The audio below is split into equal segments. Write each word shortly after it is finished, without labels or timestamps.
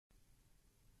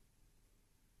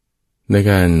ใน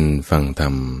การฟังธรร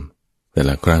มแต่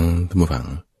ละครั้งท่านผู้ฟัง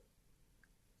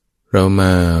เราม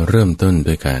าเริ่มต้น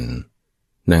ด้วยการ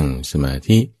นั่งสมา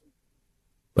ธิ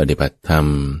ปฏิบัติธรรม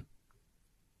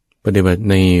ปฏิบัติ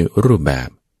ในรูปแบบ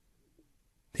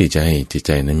ที่จะให้จิตใ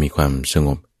จนั้นมีความสง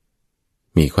บ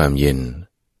มีความเย็น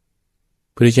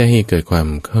เพื่อจะให้เกิดความ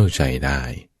เข้าใจได้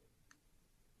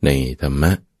ในธรรม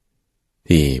ะ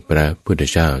ที่พระพุทธ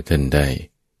เจ้าท่านได้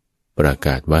ประก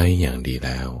าศไว้อย่างดีแ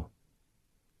ล้ว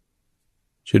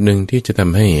จุดหนึ่งที่จะท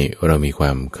ำให้เรามีคว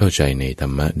ามเข้าใจในธร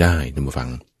รมะได้ท่านผู้ฟัง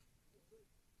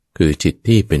คือจิต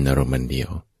ที่เป็นอารมณ์เดียว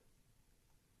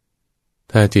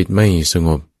ถ้าจิตไม่สง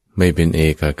บไม่เป็นเอ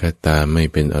กคตาไม่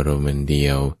เป็นอารมณ์เดี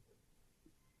ยว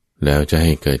แล้วจะใ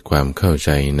ห้เกิดความเข้าใจ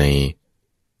ใน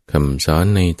คำสอน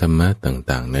ในธรรมะ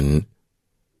ต่างๆนั้น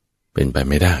เป็นไป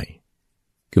ไม่ได้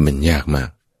คือมันยากมาก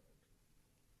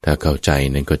ถ้าเข้าใจ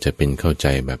นั้นก็จะเป็นเข้าใจ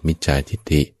แบบมิจฉาทิฏ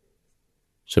ฐิ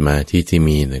สมาธิที่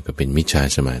มีเนี่ยก็เป็นมิจฉา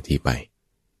สมาธิไป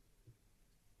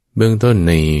เบื้องต้น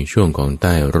ในช่วงของใ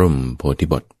ต้ร่มโพธิ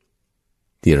บท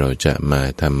ที่เราจะมา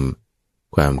ท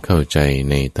ำความเข้าใจ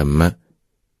ในธรรมะ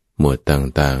หมวด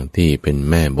ต่างๆที่เป็น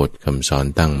แม่บทคำสอน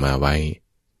ตั้งมาไว้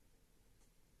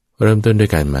เริ่มต้นด้ว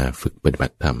ยการมาฝึกปฏิบั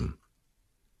ติธรรม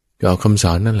ก็เอาคำส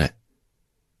อนนั่นแหละ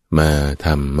มาท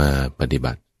ำมาปฏิ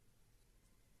บัติ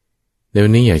ในวั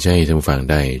นนี้อยากจะให้ท่านผู้ฟัง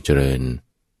ได้เจริญ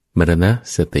มรณ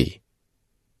สติ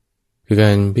คือก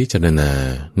ารพิจารณา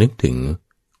นึกถึง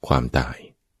ความตาย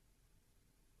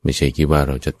ไม่ใช่คิดว่าเ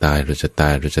ราจะตาย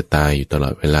อยู่ตลอ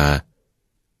ดเวลา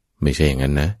ไม่ใช่อย่าง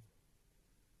นั้นนะ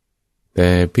แต่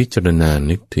พิจารณา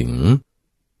นึกถึง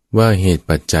ว่าเหตุ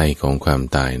ปัจจัยของความ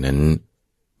ตายนั้น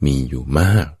มีอยู่ม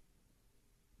าก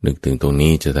นึกถึงตรง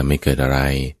นี้จะทำให้เกิดอะไร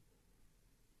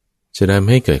จะทำ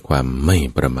ให้เกิดความไม่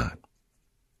ประมาท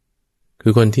คื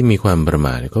อคนที่มีความประม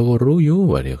าทเขาก็รู้อยู่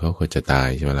ว่าเดี๋ยวเขาก็จะตาย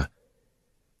ใช่ไหมล่ะ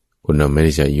คุณเราไม่ไ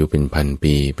ด้จะอายุเป็นพัน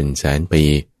ปีเป็นแสนปี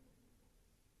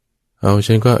เอา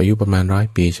ฉันก็อายุประมาณ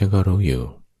100 ปีฉันก็รู้อยู่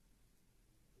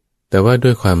แต่ว่าด้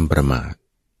วยความประมาท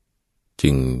จึ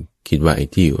งคิดว่าไอ้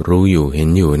ที่รู้อยู่เห็น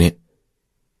อยู่เนี่ย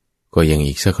ก็ยัง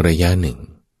อีกสักระยะหนึ่ง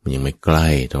มันยังไม่ใกล้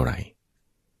เท่าไหร่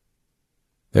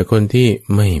แต่คนที่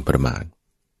ไม่ประมาท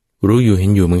รู้อยู่เห็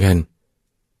นอยู่เหมือนกัน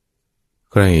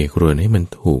ใครครวญให้มัน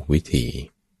ถูกวิธี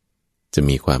จะ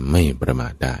มีความไม่ประมา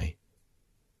ทได้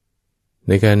ใ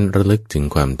นการระลึกถึง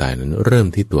ความตายนั้นเริ่ม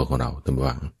ที่ตัวของเราท่านผู้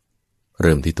ฟังเ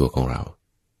ริ่มที่ตัวของเรา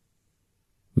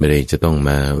ไม่ได้จะต้องม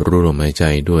ารู้ลมหายใจ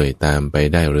ด้วยตามไป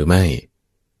ได้หรือไม่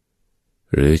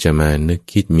หรือจะมานึก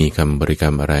คิดมีคำบริกร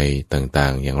รมอะไรต่า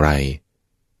งๆอย่างไร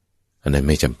อันนั้นไ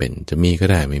ม่จำเป็นจะมีก็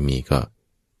ได้ไม่มีก็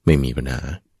ไม่มีปัญหา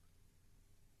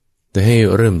แต่ให้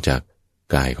เริ่มจาก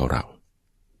กายของเรา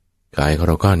กายของเ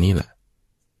ราก้อนนี้แหละ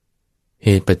เห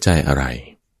ตุปัจจัยอะไร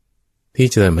ที่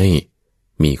จะทำให้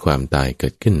มีความตายเกิ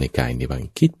ดขึ้นในกายนี้บ้าง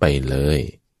คิดไปเลย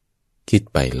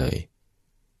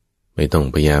ไม่ต้อง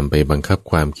พยายามไปบังคับ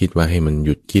ความคิดว่าให้มันห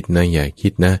ยุดคิดนะอย่าคิ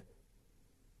ดนะ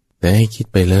แต่ให้คิด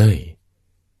ไปเลย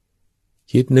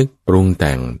คิดนึกปรุงแ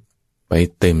ต่งไป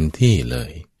เต็มที่เล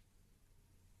ย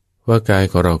ว่ากาย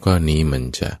ของเราก้อนนี้มัน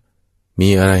จะมี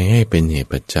อะไรให้เป็นเหตุ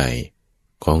ปัจจัย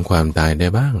ของความตายได้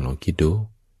บ้างลองคิดดู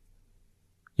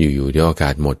อยู่ๆเดี๋ยวอากา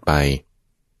ศหมดไป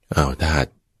ธาตุ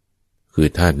คือ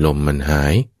ธาตุลมมันหา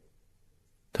ย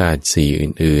ธาตุสี่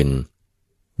อื่น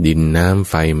ๆดินน้ำ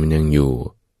ไฟมันยังอยู่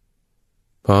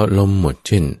เพราะลมหมดเ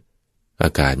ช่นอ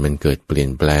ากาศมันเกิดเปลี่ย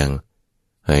นแปลง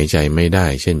หายใจไม่ได้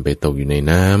เช่นไปตกอยู่ใน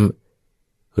น้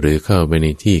ำหรือเข้าไปใน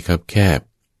ที่คับแคบ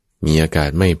มีอากาศ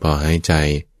ไม่พอหายใจ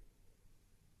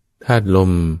ธาตุล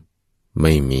มไ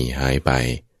ม่มีหายไป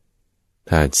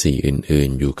ธาตุสี่อื่น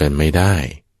ๆอยู่กันไม่ได้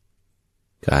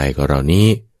กายของเรานี้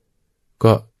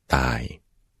ก็ตาย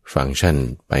ฟังก์ชัน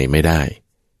ไปไม่ได้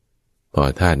พอ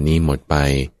ธาตุนี้หมดไป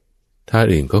ธาตุ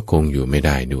อื่นก็คงอยู่ไม่ไ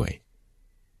ด้ด้วย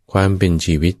ความเป็น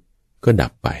ชีวิตก็ดั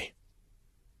บไป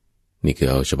นี่คือ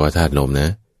เอาเฉพาะธาตุลมนะ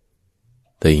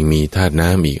แต่ยังมีธาตุน้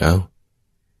ำอีก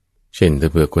เช่นถ้า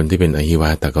เผื่อคนที่เป็นอหิว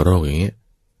าตกโรคอย่างเงี้ย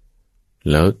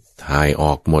แล้วถ่ายอ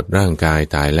อกหมดร่างกาย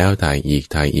ถ่ายแล้วถ่ายอีก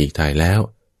ถ่ายแล้ว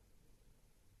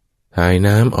ถ่าย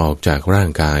น้ำออกจากร่าง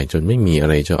กายจนไม่มีอะ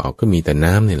ไรจะออกก็มีแต่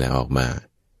น้ำนี่แหละออกมา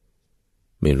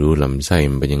ไม่รู้ลำไส้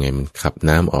มันเป็นยังไงมันขับ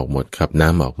น้ำออกหมด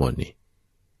นี่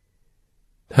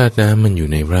ธาตุน้ำมันอยู่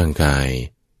ในร่างกาย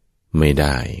ไม่ไ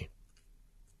ด้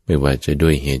ไม่ว่าจะด้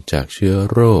วยเหตุจากเชื้อ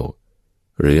โรค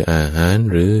หรืออาหาร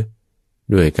หรือ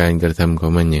ด้วยการกระทำขอ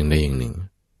งมันอย่างใดอย่างหนึ่ง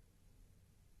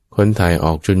คนถ่ายอ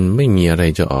อกจนไม่มีอะไร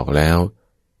จะออกแล้ว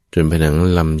จนผนัง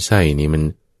ลำไส้นี่มัน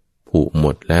ผุหม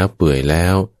ดแล้วเปื่อยแล้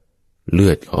วเลื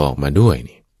อดออกมาด้วย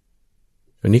นี่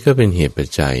อันนี้ก็เป็นเหตุปัจ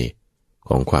จัยข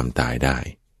องความตายได้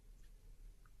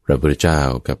พระพุทธเจ้า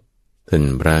กับท่าน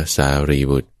พระสารี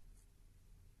บุตร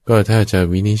ก็ถ้าจะ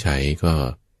วินิจฉัยก็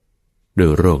ด้ว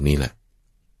ยโรคนี้แหละ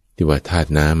ที่ว่าธาตุ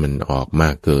น้ำมันออกมา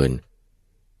กเกิน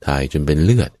ถ่ายจนเป็นเ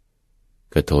ลือด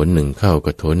กระโถนหนึ่งเข้าก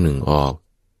ระโถนหนึ่งออก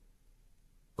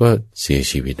ก็เสีย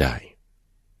ชีวิตได้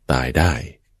ตายได้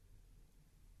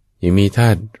ยังมีธา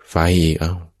ตุไฟอีก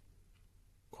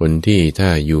คนที่ถ้า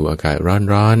อยู่อากาศ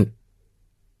ร้อน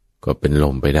ๆก็เป็นล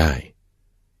มไปได้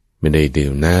ไม่ได้ดื่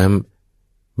มน้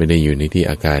ำไม่ได้อยู่ในที่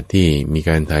อากาศที่มีก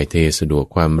ารถ่ายเทสะดวก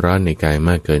ความร้อนในกายม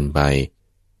ากเกินไป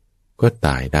ก็ต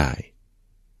ายได้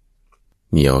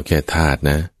มีเอาแค่ธาตุ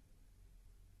นะ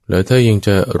แล้วถ้ายังจ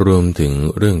ะรวมถึง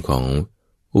เรื่องของ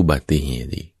อุบัติเห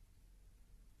ตุอีก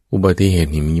อุบัติเหตุ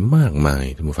นี่มีมากมาย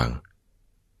ท่านผู้ฟัง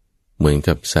เหมือน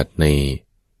กับสัตว์ใน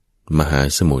มหา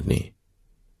สมุทรนี่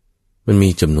มันมี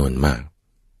จำนวนมาก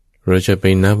เราจะไป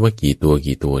นับว่ากี่ตัว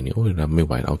นี่โอ้ยนับไม่ไ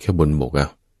หวเอาแค่บนบก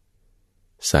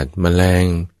สัตว์แมลง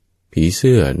ผีเ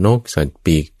สื้อนกสัตว์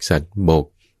ปีกสัตว์บก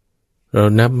เรา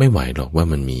นับไม่ไหวหรอกว่า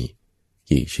มันมี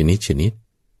กี่ชนิด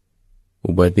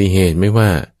อุบัติเหตุไม่ว่า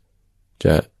จ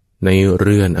ะในเ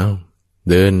รือน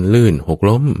เดินลื่นหก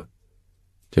ล้ม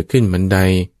จะขึ้นบันได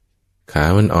ขา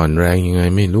มันอ่อนแรงยังไง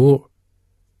ไม่รู้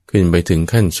ขึ้นไปถึง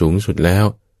ขั้นสูงสุดแล้ว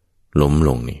ล้มล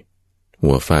งนี่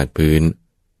หัวฟาดพื้น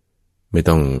ไม่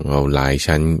ต้องเอาหลาย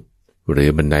ชั้นหรือ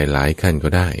บันไดหลายขั้นก็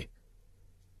ได้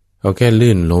เอาแค่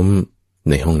ลื่นล้ม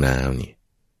ในห้องน้ำนี่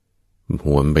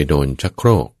หัวมันไปโดนชักโคร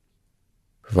ก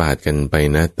ฟาดกันไป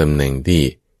นะตำแหน่งที่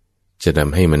จะท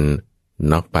ำให้มัน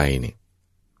น็อกไปนี่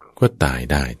ก็ตาย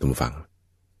ได้ทุกฝัง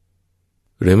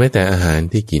หรือแม้แต่อาหาร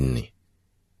ที่กินนี่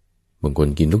บางคน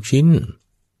กินลูกชิ้น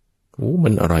มั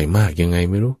นอร่อยมากยังไง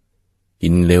ไม่รู้กิ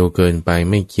นเร็วเกินไป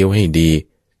ไม่เคี้ยวให้ดี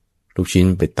ลูกชิ้น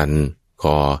ไปตันค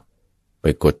อไป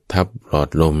กดทับหลอด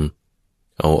ลม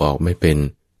เอาออกไม่เป็น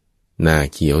หน้า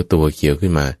เขียวตัวเขียวขึ้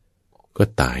นมาก็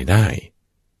ตายได้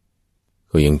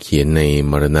ก็ยังเขียนใน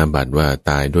มรณบัตรว่า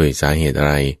ตายด้วยสาเหตุอะ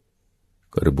ไร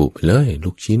ก็ระบุไปเลย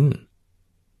ลูกชิ้น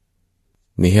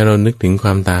นี่ให้เรานึกถึงคว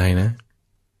ามตายนะ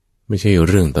ไม่ใช่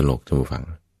เรื่องตลกท่านผู้ฟัง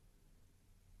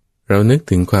เรานึก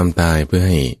ถึงความตายเพื่อใ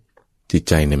ห้จิต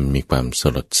ใจนั้นมันมีความส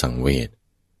ลดสังเวช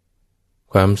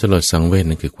ความสลดสังเวช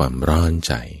นั่นคือความร้อนใ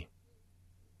จ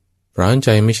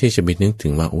ไม่ใช่จะไปนึกถึ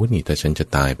งว่านี่ถ้าฉันจะ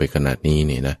ตายไปขนาดนี้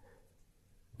เนี่ยนะ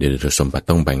เดี๋ยวสมบัติ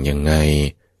ต้องแบ่งยังไง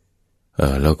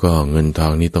แล้วก็เงินทอ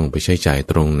งนี่ต้องไปใช้จ่าย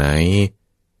ตรงไหน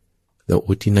แล้ว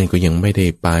ที่นั่นก็ยังไม่ได้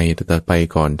ไปแต่ไป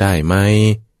ก่อนได้ไหม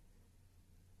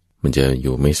มันจะอ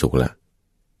ยู่ไม่สุขละ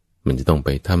มันจะต้องไป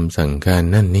ทำสั่งการ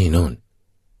นั่นนี่โน่น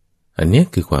อันนี้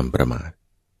คือความประมาท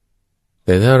แ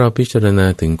ต่ถ้าเราพิจารณา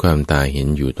ถึงความตายเห็น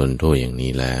อยู่ตนโทษอย่าง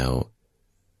นี้แล้ว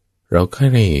เราใค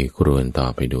ร่ครวญต่อ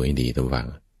ไปดูให้ดีตั้งวัง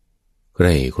ใค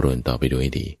ร่ครวญต่อไปดูใ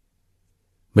ห้ดี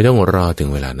ไม่ต้องรอถึง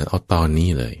เวลานั้นเอาตอนนี้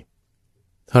เลย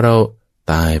ถ้าเรา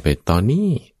ตายไปตอนนี้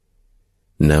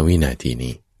ณวินาที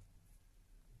นี้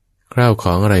คราวข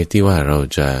องอะไรที่ว่าเรา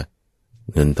จะ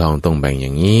เงินทองต้องแบ่งอย่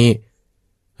างนี้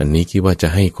อันนี้คิดว่าจะ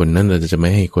ให้คนนั้นเราจะไม่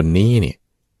ให้คนนี้เนี่ย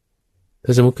ถ้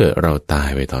าสมมติเกิดเราตาย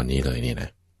ไปตอนนี้เลยเนี่ยนะ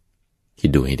คิด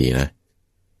ดูให้ดีนะ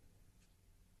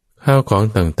ข้าวของ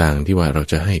ต่างๆที่ว่าเรา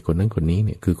จะให้คนนั้นคนนี้เ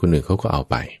นี่ยคือคนอื่นเขาก็เอา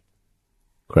ไป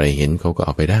ใครเห็นเขาก็เอ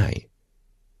าไปได้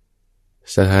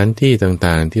สถานที่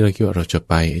ต่างๆที่เราคิดว่าเราจะ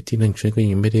ไปที่นั่นฉันก็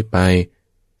ยังไม่ได้ไป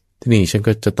ที่นี่ฉัน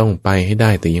ก็จะต้องไปให้ได้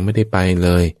แต่ยังไม่ได้ไปเล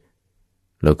ย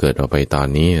เราเกิดเราไปตอน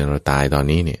นี้เราตายตอน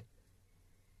นี้เนี่ย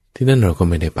ที่นั่นเราก็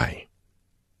ไม่ได้ไป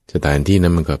สถานที่นั้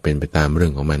นมันก็เป็นไปตามเรื่อ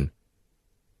งของมัน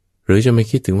หรือจะไม่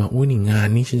คิดถึงว่านี่งาน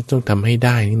นี้ฉันต้องทำให้ไ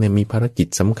ด้นี่นะมีภารกิจ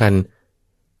สำคัญ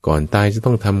ก่อนตายจะต้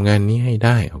องทำงานนี้ให้ไ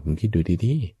ด้คุณคิดดู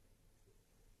ดี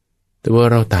ๆแต่ว่า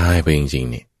เราตายไปจริง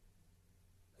ๆเนี่ย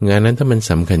งานนั้นถ้ามัน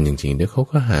สำคัญจริงๆเดี๋ยวเขา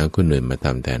ก็หาคนอื่นมาท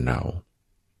ำแทนเรา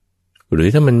หรือ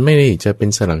ถ้ามันไม่ได้จะเป็น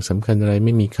สลักสำคัญอะไรไ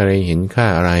ม่มีใครเห็นค่า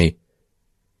อะไร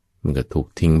มันก็ถูก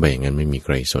ทิ้งไปอย่างนั้นไม่มีใค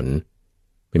รสน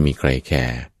ไม่มีใครแค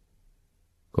ร์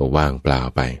ก็ว่างเปล่า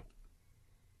ไป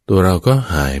ตัวเราก็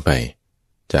หายไป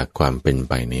จากความเป็น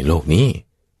ไปในโลกนี้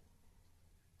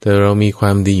แต่เรามีคว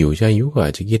ามดีอยู่ชายุก็อ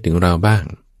าจจะคิดถึงเราบ้าง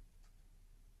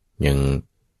อย่าง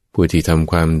ผู้ที่ท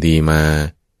ำความดีมา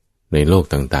ในโลก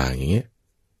ต่างๆอย่างเงี้ย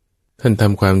ท่านท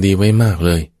ำความดีไว้มากเ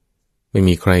ลยไม่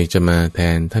มีใครจะมาแท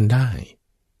นท่านได้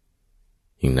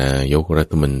อย่างนายกรั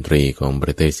ฐมนตรีของป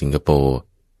ระเทศสิงคโปร์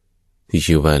ที่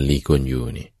ชื่อว่าลีกวนยู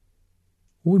นี่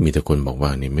มีแต่คนบอกว่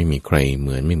านี่ไม่มีใครเห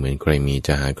มือนไม่เหมือนใครมีจ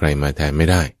ะหาใครมาแทนไม่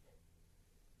ได้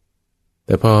แ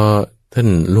ต่พอท่าน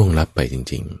ล่วงลับไปจ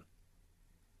ริง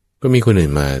ๆก็มีคนอื่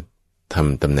นมาท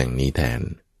ำตำแหน่งนี้แทน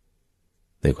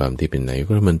ในความที่เป็นนายก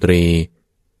รัฐมนตรี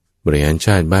บริหารช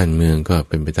าติบ้านเมืองก็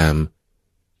เป็นไปตาม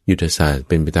ยุทธศาสตร์เ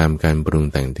ป็นไปตามการปรุง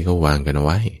แต่งที่เขาวางกันเอาไ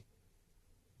ว้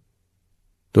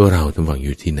ตัวเราต้องวางอ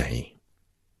ยู่ที่ไหน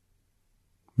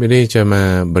ไม่ได้จะมา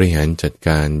บริหารจัดก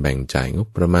ารแบ่งจ่ายงบ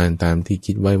ประมาณตามที่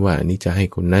คิดไว้ว่าอันนี้จะให้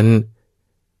คนนั้น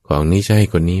ของนี้จะให้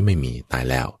คนนี้ไม่มีตาย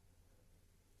แล้ว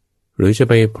หรือจะ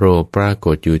ไปโผล่ปราก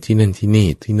ฏอยู่ที่นั่นที่นี่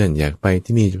ที่นั่นอยากไป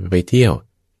ที่นี่จะไปเที่ยว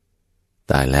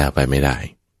ตายแล้วไปไม่ได้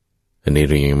อันนี้เ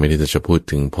รายังไม่ได้จะพูด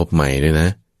ถึงภพใหม่ด้วยนะ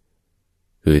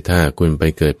คือถ้าคุณไป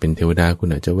เกิดเป็นเทวดาคุณ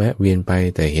อาจจะแวะเวียนไป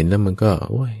แต่เห็นแล้วมันก็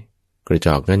โอ้ยกระจ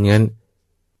อกงั้น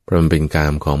เพราะมันเป็นกา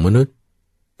มของมนุษย์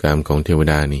กามของเทว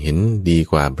ดานี่เห็นดี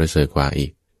กว่าประเสริฐกว่าอี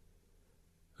ก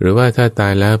หรือว่าถ้าตา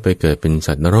ยแล้วไปเกิดเป็น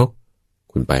สัตว์นรก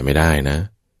คุณไปไม่ได้นะ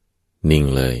นิ่ง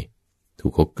เลยถู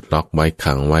กล็อกไว้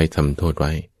ขังไว้ทำโทษไ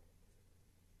ว้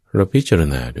เราพิจาร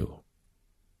ณาดู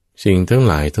สิ่งทั้ง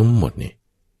หลายทั้งหมดนี่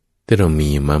ที่เรามี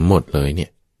มาหมดเลยเนี่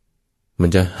ยมัน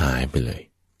จะหายไปเลย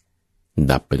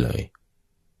ดับไปเลย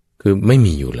คือไม่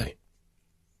มีอยู่เลย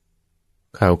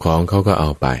ข้าวของเขาก็เอ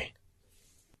าไป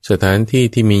สถานที่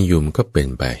ที่มีอยู่มันก็เป็น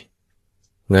ไป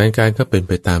งานการก็เป็นไ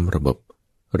ปตามระบบ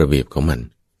ระเบียบของมัน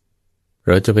เ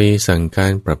ราจะไปสั่งกา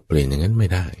รปรับเปลี่ยนอย่างนั้นไม่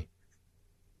ได้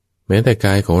แม้แต่ก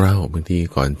ายของเราบางที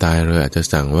ก่อนตายเราอาจจะ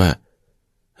สั่งว่า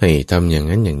ให้ทำอย่าง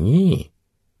นั้นอย่างนี้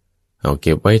เอาเ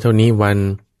ก็บไว้เท่านี้วัน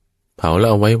เผาแล้ว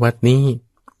เอาไว้วัดนี้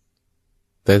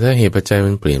แต่ถ้าเหตุปัจจัย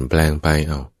มันเปลี่ยนแปลงไป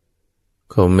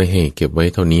เขาไม่ให้เก็บไว้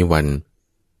เท่านี้วัน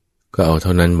ก็เอาเท่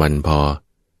านั้นวันพอ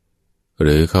ห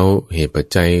รือเขาเหตุปัจ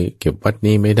จัยเก็บวัด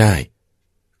นี้ไม่ได้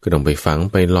ก็ต้องไปฝัง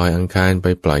ไปลอยอังคารไป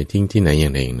ปล่อยทิ้งที่ไหนอย่า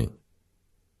งใดอย่างหนึ่ง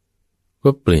ก็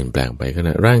เปลี่ยนแปลงไปขณ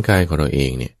ะร่างกายของเราเอ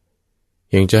งเนี่ย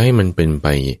ยังจะให้มันเป็นไป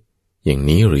อย่าง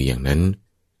นี้หรืออย่างนั้น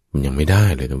มันยังไม่ได้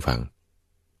เลยท่านฟัง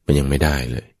มันยังไม่ได้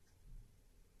เลย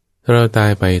ถ้าเราตา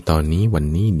ยไปตอนนี้วัน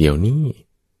นี้เดี๋ยวนี้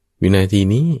วินาที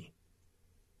นี้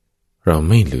เรา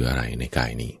ไม่เหลืออะไรในกา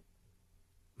ยนี้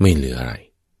ไม่เหลืออะไร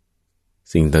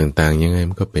สิ่งต่างๆยังไง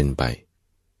มันก็เป็นไป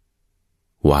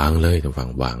วางเลยท่านฟัง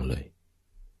วางเลย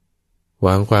ว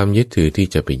างความยึดถือที่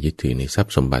จะไปยึดถือในทรัพ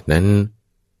ย์สมบัตินั้น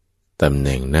ตำแห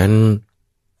น่งนั้น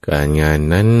การงาน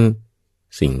นั้น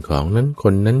สิ่งของนั้นค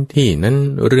นนั้นที่นั้น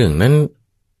เรื่องนั้น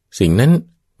สิ่งนั้น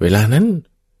เวลานั้น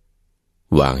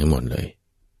วางให้หมดเลย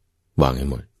วางให้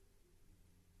หมด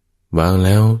วางแ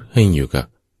ล้วให้อยู่กับ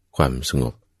ความสง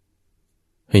บ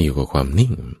ให้อยู่กับความ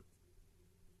นิ่ง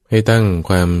ให้ตั้ง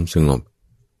ความสงบ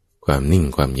ความนิ่ง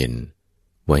ความเย็น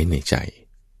ไว้ในใจ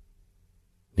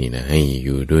นี่นะให้อ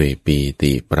ยู่ด้วยปี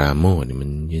ติปราโมทย์มั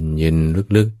นเย็น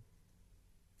ลึก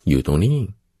ๆอยู่ตรงนี้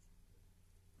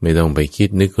ไม่ต้องไปคิด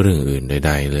นึกเรื่องอื่นใ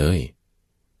ดๆเลย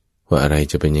ว่าอะไร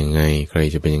จะเป็นยังไงใคร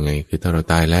จะเป็นยังไงคือถ้าเรา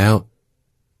ตายแล้ว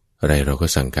อะไรเราก็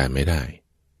สั่งการไม่ได้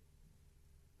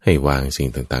ให้วางสิ่ง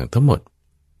ต่างๆทั้งหมด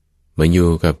มาอยู่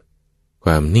กับค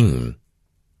วามนิ่ง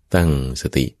ตั้งส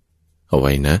ติเอาไ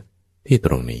ว้นะที่ต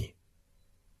รงนี้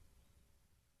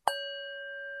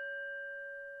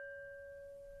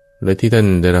และที่ท่าน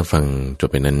ได้รับฟังจบ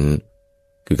ไปนั้น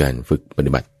คือการฝึกป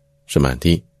ฏิบัติสมา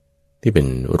ธิที่เป็น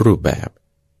รูปแบบ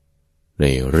ใน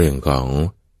เรื่องของ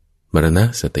มรณ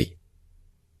สติ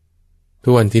ทุ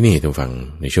กวันที่นี่ท่านฟัง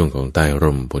ในช่วงของใต้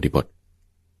ร่มโพธิบท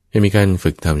ให้มีการฝึ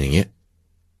กทำอย่างเงี้ย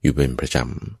อยู่เป็นประจ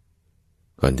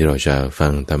ำก่อนที่เราจะฟั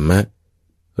งธรรมะ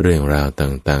เรื่องราว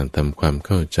ต่างๆทำความเ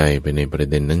ข้าใจไปในประ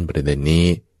เด็นนั้นประเด็นนี้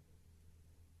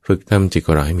ฝึกทำจิตข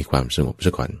องเราให้มีความสงบซ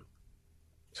ะก่อน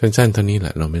สั้นๆเท่านี้แหล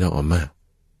ะเราไม่ต้องเอามาก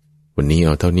วันนี้เอ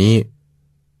าเท่านี้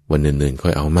วันอื่นๆค่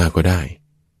อยเอามากก็ได้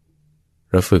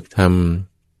เราฝึกท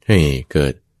ำให้เกิ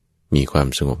ดมีความ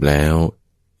สงบแล้ว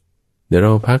เดี๋ยวเร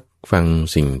าพักฟัง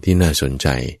สิ่งที่น่าสนใจ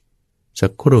สั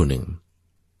กครู่หนึ่ง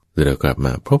เดี๋ยวเรากลับม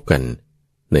าพบกัน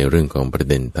ในเรื่องของประ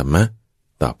เด็นธรรมะ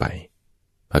ต่อไป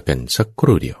พักกันสักค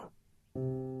รู่เดียว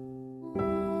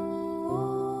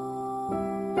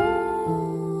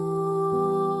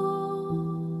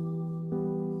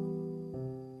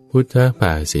พุทธภ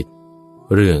าษิต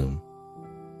เรื่อง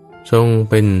ทรง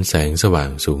เป็นแสงสว่าง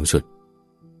สูงสุด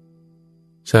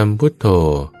สัมพุทโธ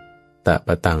ตะป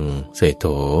ะตังเศโธ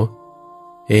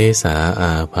เอสาอ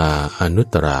าภาอนุต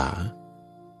ตรา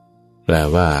แปล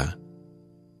ว่า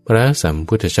พระสัม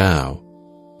พุทธเจ้า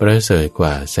ประเสริฐก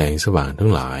ว่าแสงสว่างทั้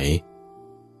งหลาย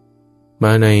ม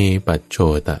าในปัจโช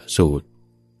ตสูตร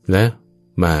และ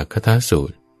มาคทสู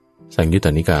ตรสังยุตต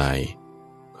นิกาย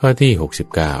ข้อที่69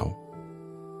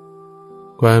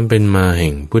ความเป็นมาแห่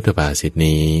งพุทธภาษิต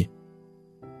นี้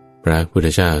พระพุทธ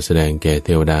เจ้าแสดงแก่เท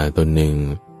วดาตนหนึ่ง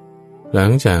หลั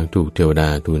งจากถูกเทวดา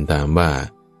ทูลถามว่า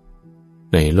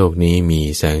ในโลกนี้มี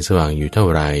แสงสว่างอยู่เท่า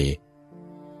ไหร่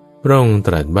พระองค์ต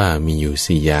รัสว่ามีอ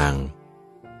ยู่4อย่าง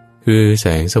คือแส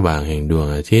งสว่างแห่งดวง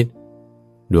อาทิตย์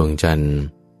ดวงจันทร์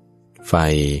ไฟ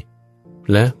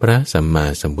และพระสัมมา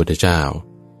สัมพุทธเจ้า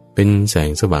เป็นแสง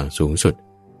สว่างสูงสุด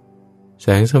แส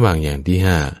งสว่างอย่างที่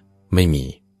5ไม่มี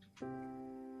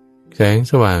แสง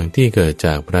สว่างที่เกิดจ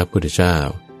ากพระพุทธเจ้า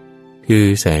คือ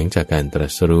แสงจากการตรั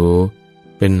สรู้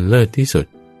เป็นเลิศที่สุด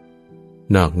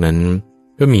นอกนั้น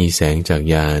ก็มีแสงจาก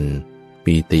ญาณ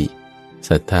ปีติศ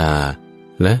รัทธา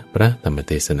และพระธรรมเ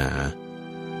ทศนา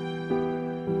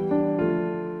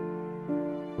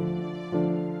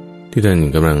ที่ท่าน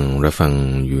กำลังรับฟัง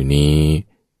อยู่นี้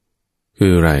คื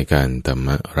อรายการธรรม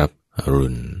รับอรุ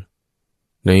ณ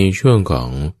ในช่วงของ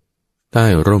ใต้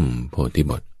ร่มโพธิ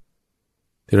บท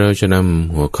ที่เราจะน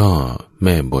ำหัวข้อแ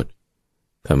ม่บท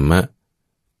ธรรมะ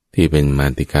ที่เป็นมา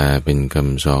ติกาเป็นค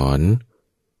ำสอน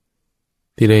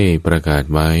ที่ได้ประกาศ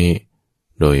ไว้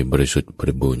โดยบริสุทธิ์บ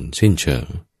ริบูรณ์สิ้นเชิง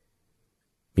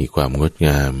มีความงดง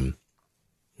าม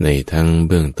ในทั้งเ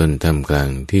บื้องต้นท่ามกลาง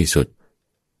ที่สุด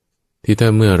ที่ถ้า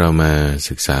เมื่อเรามา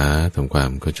ศึกษาทำควา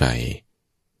มเข้าใจ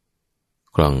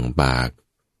กล่องปาก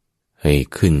ให้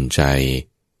ขึ้นใจ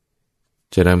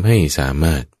จะทำให้สาม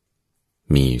ารถ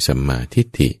มีสัมมาทิฏ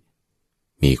ฐิ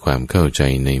มีความเข้าใจ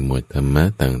ในหมวดธรรมะ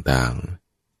ต่าง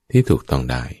ๆที่ถูกต้อง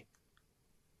ได้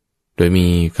โดยมี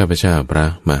ข้าพเจ้าพระ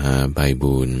มหาไพ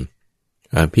บูลย์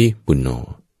อาภิปุณโญ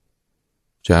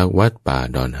จากวัดป่า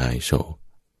ดอนหายโศก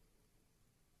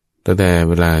ตั้งแต่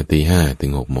เวลา 5:00 ถึ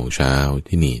ง 6:00 น.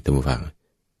ที่นี่ท่านผู้ฟัง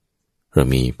เรา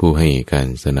มีผู้ให้การ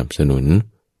สนับสนุน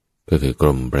ก็คือกร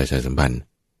มประชาสัมพันธ์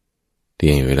ที่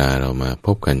ให้เวลาเรามาพ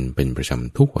บกันเป็นประจ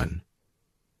ำทุกวัน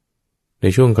ใน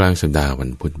ช่วงกลางสัปดาห์วัน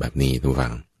พุธแบบนี้ท่านผู้ฟั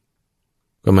ง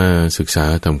ก็มาศึกษา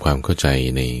ทำความเข้าใจ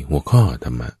ในหัวข้อธ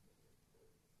รรมะ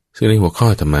ซึ่งในหัวข้อ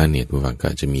ธรรมะเนี่ยท่านผู้ฟังก็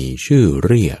จะมีชื่อ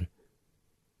เรียก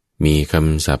มีค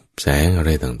ำศัพท์แสงอะไร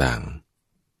ต่าง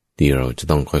ๆที่เราจะ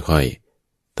ต้องค่อย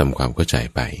ๆทำความเข้าใจ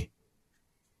ไป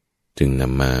จึงน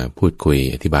ำมาพูดคุย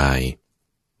อธิบาย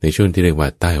ในช่วงที่เรียกว่า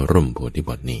ใต้ร่มโพธิบ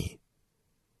ทนี้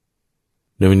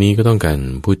ในวันนี้ก็ต้องการ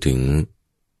พูดถึง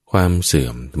ความเสื่อ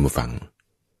มท่านผู้ฟัง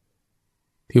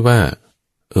ที่ว่า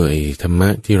ธรรมะ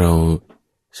ที่เรา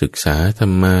ศึกษาท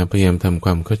ำมาพยายามทำคว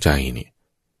ามเข้าใจเนี่ย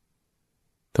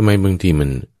ทำไมบางทีมัน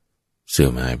เสื่อ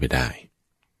มหายไปได้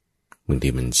บางที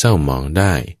มันเศร้าหมองไ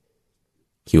ด้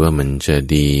คิดว่ามันจะ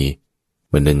ดี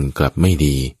มันดันกลับไม่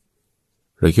ดี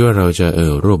เราคิดว่าเราจะ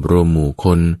รวบรวมหมู่ค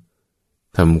น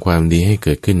ทำความดีให้เ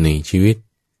กิดขึ้นในชีวิต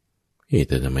แ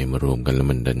ต่ทำไมมารวมกันแล้ว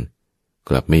มันดัน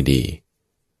กลับไม่ดี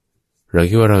เรา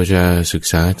คิดว่าเราจะศึก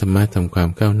ษาธรรมะทำความ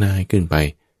ก้าวหน้าให้ขึ้นไป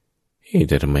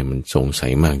แต่ทำไมมันสงสั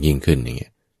ยมากยิ่งขึ้นอย่างเงี้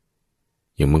ย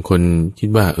อย่างบางคนคิด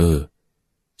ว่า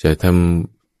จะท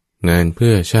ำงานเพื่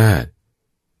อชาติ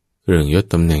เรื่องยศ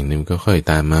ตำแหน่งนึงก็ค่อย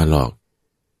ตามมาหรอก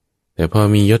แต่พอ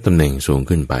มียศตำแหน่งสูง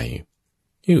ขึ้นไป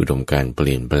อุดมการณ์เป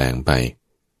ลี่ยนแปลงไป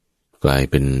กลาย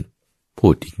เป็นพู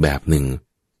ดอีกแบบหนึ่ง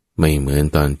ไม่เหมือน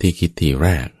ตอนที่คิดทีแร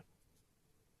ก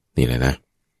นี่แหละนะ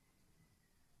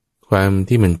ความ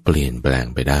ที่มันเปลี่ยนแปลง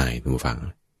ไปได้ท่านผู้ฟัง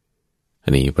อั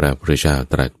นนี้พระพุทธเจ้า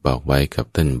ตรัสบอกไว้กับ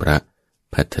ท่านพระ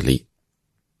ภัททลิ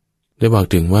ได้บอก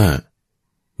ถึงว่า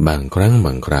บางครั้งบ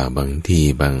างคราวบางที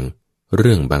บางเ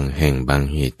รื่องบางแห่งบาง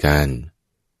เหตุการณ์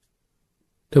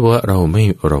ถ้าว่าเราไม่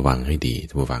ระวังให้ดี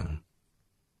ท่านผู้ฟัง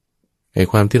ไอ้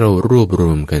ความที่เรารวบร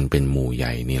วมกันเป็นหมู่ให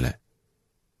ญ่นี่แหละ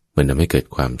มันทำให้เกิด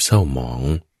ความเศร้าหมอง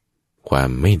ความ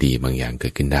ไม่ดีบางอย่างเกิ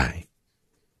ดขึ้นได้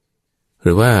ห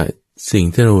รือว่าสิ่ง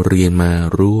ที่เราเรียนมา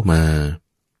รู้มา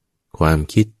ความ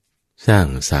คิดสร้าง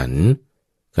สรรค์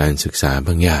การศึกษาบ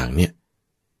างอย่างเนี่ย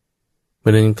มั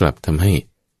นนั้นกลับทำให้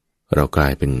เรากลา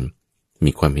ยเป็น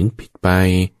มีความเห็นผิดไป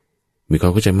มีควา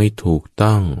มเข้าใจไม่ถูก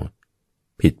ต้อง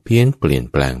ผิดเพี้ยนเปลี่ยน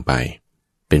แปลงไป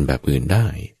เป็นแบบอื่นได้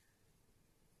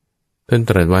ท่านต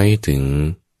รัสไว้ถึง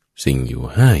สิ่งอยู่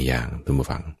5อย่างท่านผู้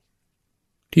ฟัง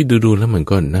ที่ดูแล้วมัน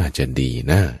ก็น่าจะดี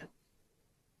นะ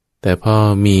แต่พอ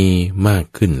มีมาก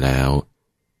ขึ้นแล้ว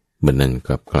มันนั้นก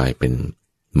ลับกลายเป็น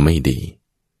ไม่ดี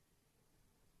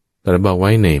ตรัสบอกไ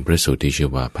ว้ในพระสูตรที่ชื่อ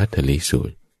ว่าภัททลิสู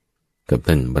ตรกับ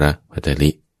ท่านพระภัททลิ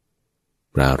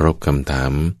ปรารภคำถา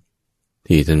ม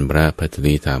ที่ท่านพระภัทท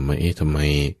ลิถามมาทำไม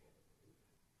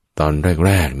ตอนแ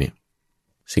รกๆเนี่ย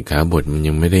สิกขาบทมัน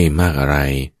ยังไม่ได้มากอะไร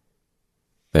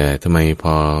แต่ทำไมพ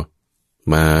อ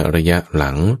มาระยะห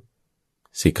ลัง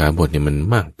สิกขาบทเนี่ยมัน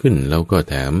มากขึ้นแล้วก็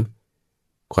แถม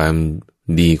ความ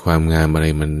ดีความงามอะไร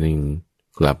มัน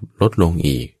กลับลดลง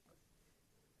อีก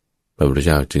พระพุทธเ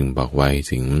จ้าจึงบอกไว้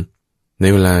ถึงใน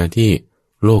เวลาที่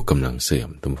โลกกำลังเสื่อม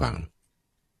ทุกฝั่ง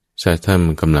สัตว์ธรรม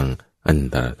กำลังอัน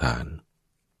ตรธาน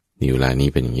ในเวลานี้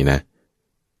เป็นอย่างนี้นะ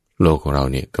โลกของเรา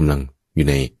เนี่ยกำลังอยู่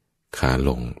ในขาล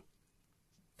ง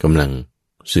กำลัง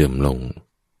เสื่อมลง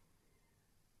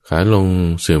ขาลง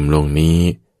เสื่อมลงนี้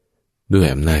ด้วย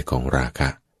อำนาจของราคะ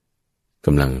ก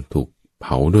ำลังถูกเผ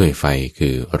าด้วยไฟคื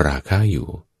อราคะอยู่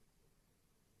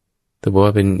ถ้าบอกว่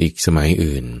าเป็นอีกสมัย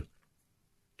อื่น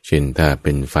เช่นถ้าเ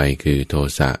ป็นไฟคือโท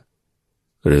สะ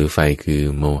หรือไฟคือ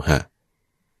โมหะ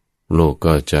โลก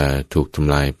ก็จะถูกท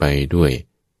ำลายไปด้วย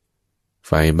ไ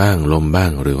ฟบ้างลมบ้า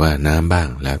งหรือว่าน้ำบ้าง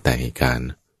แล้วแต่เหตุการณ์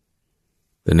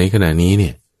แต่ในขณะนี้เนี่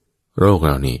ยโลกเ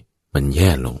รานี่มันแย่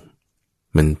ลง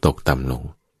มันตกต่ำลง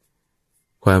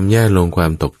ความแย่ลงควา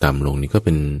มตกต่ำลงนี่ก็เ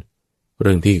ป็นเ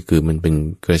รื่องที่คือมันเป็น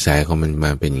กระแสของมันม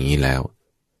าเป็นอย่างนี้แล้ว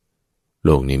โล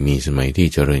กนี่มีสมัยที่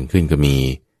เจริญขึ้นก็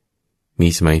มี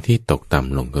สมัยที่ตกต่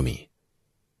ำลงก็มี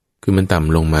คือมันต่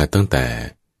ำลงมาตั้งแต่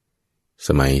ส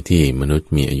มัยที่มนุษย์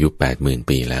มีอายุ 80,000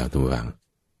 ปีแล้วทุกท่าน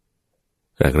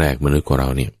แรกๆมนุษย์ของเรา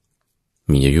เนี่ย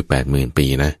มีอายุ 80,000 ปี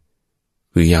นะ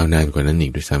คือยาวนานกว่านั้นอี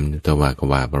กด้วยซ้ำแต่ว่าก็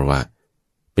ว่าเพราะว่า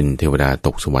เป็นเทวดาต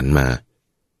กสวรรค์มา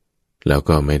แล้ว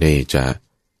ก็ไม่ได้จะ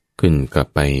ขึ้นกลับ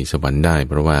ไปสวรรค์ได้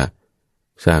เพราะว่า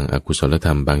สร้างอกุศลธร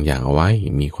รมบางอย่างเอาไว้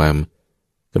มีความ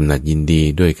กำหนัดยินดี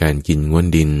ด้วยการกินง่วน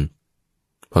ดิน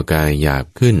พอกายหยาบ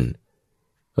ขึ้น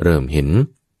เริ่มเห็น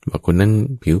ว่าคนนั้น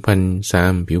ผิวพรรณซา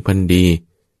มผิวพรรณดี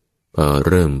พอ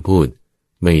เริ่มพูด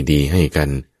ไม่ดีให้กัน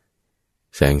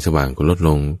แสงสว่างก็ลดล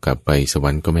งกลับไปสวร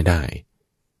รค์ก็ไม่ได้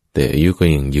แต่อายุก็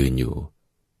ยังยืนอยู่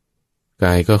ก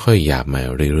ายก็ค่อยหยาบมา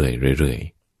เรื่อยๆ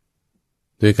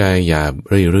ด้วยกายหยาบ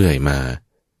เรื่อยๆมา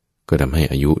ก็ทำให้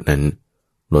อายุนั้น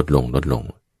ลดลง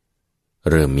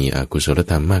เริ่มมีอกุศล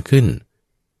ธรรมมากขึ้น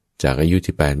จากอายุ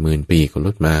ที่ 80,000 ปีก็ล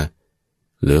ดมา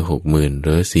เหลือ 60,000 เห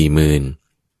ลือ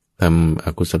 40,000 ทำอ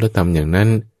กุศลธรรมอย่างนั้น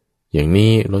อย่าง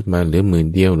นี้ลดมาเหลือ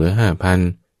10,000เดียวเหลือ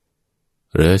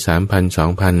 5,000 เหลือ 3,000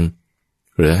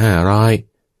 2,000 เหลือ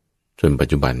 500จนปัจ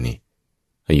จุบันนี้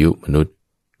อายุมนุษย์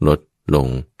ลดลง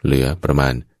เหลือประมา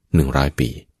ณ100ปี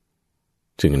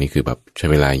ซึ่งอันนี้คือแบบใช้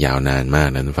เวลายาวนานมาก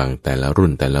นะฟังแต่ละรุ่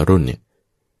นเนี่ย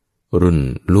รุ่น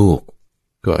ลูก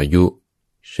ก็อายุ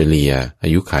เฉลี่ยอา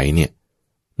ยุไขเนี่ย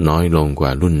น้อยลงกว่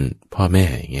ารุ่นพ่อแม่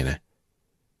อย่างเงี้ยนะ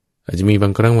อาจจะมีบา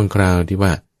งครั้งบางคราวที่ว่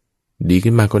าดี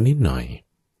ขึ้นมาก็นิดหน่อย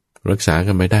รักษา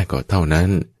กันไปได้ก็เท่านั้น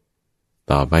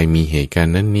ต่อไปมีเหตุการ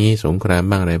ณ์นั้นนี้สงคราม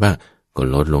บ้างอะไรบ้างก็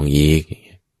ลดลงอีก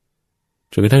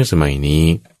จนกระทั่งสมัยนี้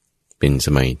เป็นส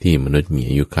มัยที่มนุษย์มี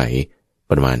อายุไข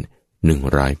ประมาณ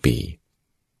100ปี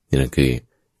นี่แหละคือ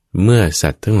เมื่อสั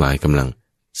ตว์ทั้งหลายกำลัง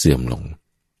เสื่อมลง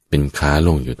เป็นขาล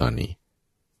งอยู่ตอนนี้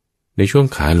ในช่วง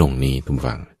ขาลงนี้ทุก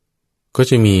ฝั่งก็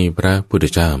จะมีพระพุทธ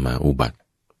เจ้ามาอุบัติ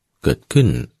เกิดขึ้น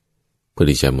เพื่อ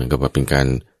ที่จะเหมือนกับว่าเป็นการ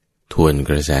ทวน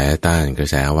กระแสต้านกระ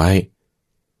แสไว้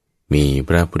มีพ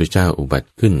ระพุทธเจ้าอุบัติ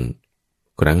ขึ้น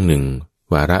ครั้งหนึ่ง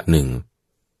วาระหนึ่ง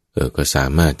ก็สา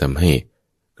มารถทำให้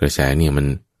กระแสเนี่ยมัน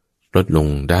ลดลง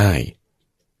ได้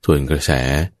ทวนกระแส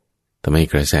ทำให้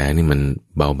กระแสนี่มัน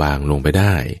เบาบางลงไปไ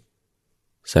ด้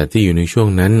สัตว์ที่อยู่ในช่วง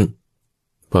นั้น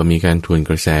พอมีการทวน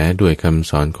กระแสด้วยคำ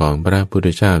สอนของพระพุทธ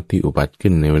เจ้าที่อุบัติ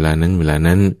ขึ้นในเวลา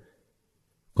นั้น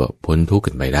ก็พ้นทุกข์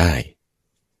กันไปได้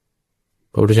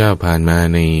พระพุทธเจ้าผ่านมา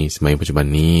ในสมัยปัจจุบัน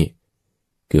นี้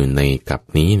คือในกัป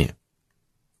นี้เนี่ย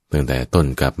ตั้งแต่ต้น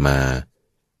กลับมา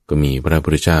ก็มีพระพุ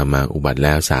ทธเจ้ามาอุบัติแ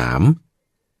ล้ว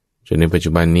3จนในปัจ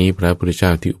จุบันนี้พระพุทธเจ้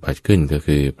าที่อุบัติขึ้นก็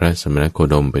คือพระสมณโค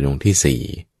ดมเป็นองค์ที่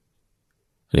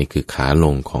4อันนี้คือขาล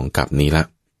งของกัปนี้ละ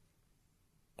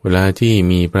เวลาที่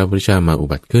มีพระพุทธเจ้ามาอุ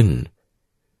บัติขึ้น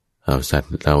เอาสัต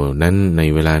ว์เหล่านั้นใน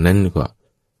เวลานั้นก็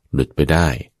หลุดไปได้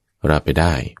รับไปไ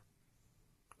ด้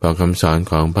พอคำสอน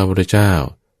ของพระพุทธเจ้า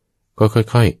ก็ค่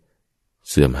อยๆ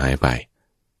เสื่อมหายไป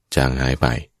จางหายไป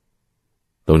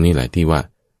ตรงนี้แหละที่ว่า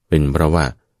เป็นเพราะว่า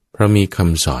มีค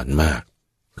ำสอนมาก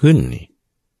ขึ้นนี่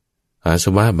อาส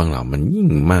วะบางเหล่ามันยิ่ง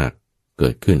มากเกิ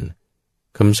ดขึ้น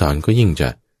คำสอนก็ยิ่งจะ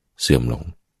เสื่อมลง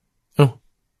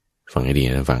ฟังให้ดี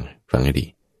นะฟังให้ดี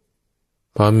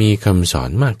พอมีคำสอน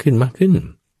มากขึ้น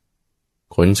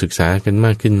คนศึกษากันม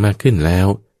ากขึ้นแล้ว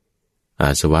อา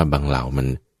สวะบางเหล่ามัน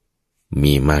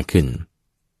มีมากขึ้น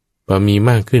พอมี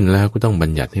มากขึ้นแล้วก็ต้องบั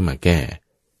ญญัติให้มาแก้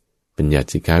บัญญัติ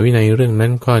สิกขาวินัยเรื่องนั้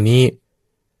นข้อนี้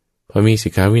พอมีสิ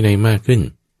กขาวินัยมากขึ้น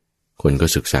คนก็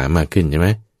ศึกษามากขึ้นใช่ไหม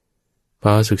พ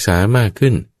อศึกษามาก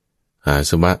ขึ้นอา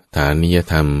สวะฐานิย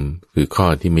ธรรมคือข้อ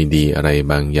ที่ไม่ดีอะไร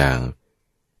บางอย่าง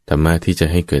ธรรมะที่จะ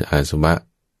ให้เกิดอาสวะ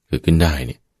เกิดขึ้นได้เ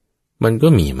นี่ยมันก็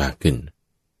มีมากขึ้น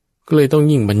ก็เลยต้อง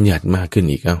ยิ่งบัญญัติมากขึ้น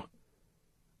อีก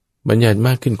บัญญัติม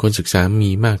ากขึ้นคนศึกษามี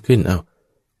มากขึ้น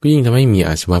ก็ยิ่งทำให้มีอ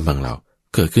าสวะบางเหล่า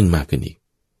เกิดขึ้นมากขึ้นอีก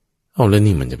แล้ว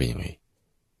นี่มันจะเป็นยังไง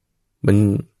มัน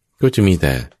ก็จะมีแ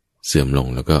ต่เสื่อมลง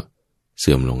แล้วก็เ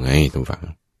สื่อมลงไงทุกฝั่ง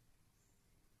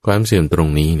ความเสื่อมตรง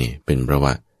นี้เนี่ยเป็นเพราะ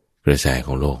ว่ากระแสข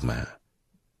องโลกมา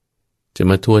จะ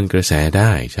มาทวนกระแสไ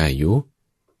ด้ใช่อยู่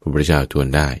พระพุทธเจ้าทวน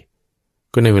ได้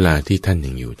ก็ในเวลาที่ท่าน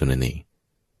ยังอยู่เท่านั้นเอง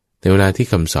แต่เวลาที่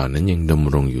คำสอนนั้นยังด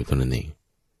ำรงอยู่เท่านั้นเอง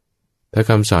ถ้า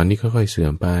คำสอนนี้ค่อยๆเสื่อ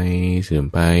มไ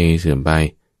ป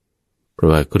เพราะ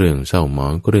ว่าเรื่องเศร้าหมอ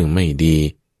งเรื่องไม่ดี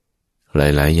ห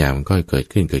ลายๆอย่างมันก็เกิด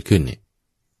ขึ้นเนี่ย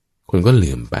คนก็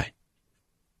ลืมไป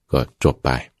ก็จบไป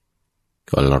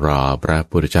ก็รอพระ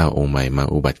พุทธเจ้าองค์ใหม่มา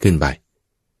อุบัติขึ้นไป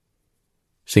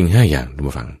สิ่ง5อย่างท่าน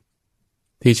ผู้ฟัง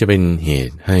ที่จะเป็นเห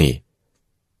ตุให้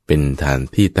เป็นฐาน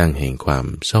ที่ตั้งแห่งความ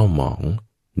เศร้าหมอง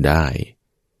ได้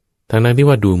ทั้งนั้นที่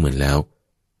ว่าดูเหมือนแล้ว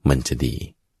มันจะดี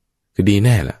คือดีแ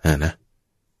น่ล่ะนะ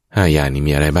5อย่างนี้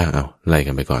มีอะไรบ้างเอาไล่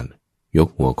กันไปก่อนยก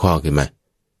หัวข้อขึ้นมา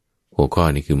หัวข้อ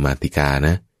นี้คือมาติกาน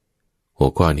ะหัว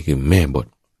ข้อนี้คือแม่บท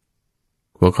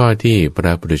หัวข้อที่พร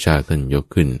ะพุทธเจ้าท่านยก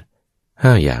ขึ้น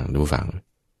5อย่างท่านผู้ฟัง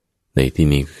ในที่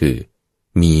นี้คือ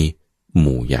มีห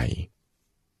มู่ใหญ่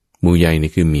หมู่ใหญ่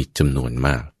นี่คือมีจำนวนม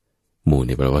ากหมู่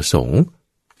นี่แปลว่าสงฆ์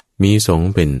มีสงฆ์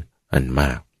เป็นอันม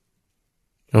าก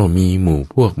มีหมู่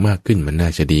พวกมากขึ้นมันน่า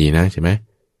จะดีนะใช่ไหม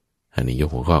อันนี้ยก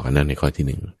หัวข้อกันนั่นในข้อที่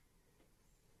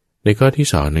1ในข้อที่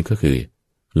2นั่นก็คือ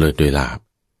เลิศโดยลาภ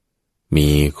มี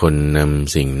คนน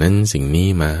ำสิ่งนั้นสิ่งนี้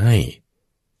มาให้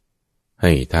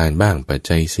ทานบ้างปัจ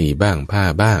จัย4บ้างผ้า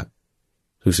บ้าง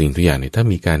ทุกสิ่งทุกอย่างเนี่ยถ้า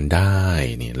มีการได้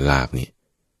เนี่ยลาภเนี่ย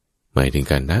หมายถึง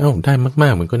การได้ได้มา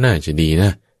กๆมันก็น่าจะดีน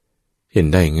ะเช่น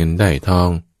ได้เงินได้ทอง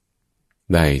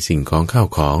ได้สิ่งของข้าว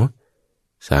ของ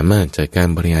สามารถจัดการ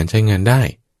บริหารใช้งานได้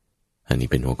อันนี้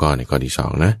เป็นหัวข้อในข้อที่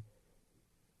2นะ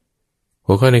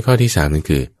หัวข้อในข้อที่3นั่น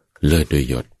คือเลิศโดย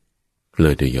ยศเ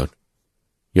ลิศโดยยศ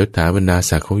ยศถาบรรดา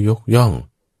ศักดิ์เขายกย่อง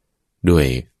ด้วย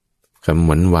คำห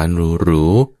วานหวานหรู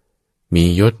ๆมี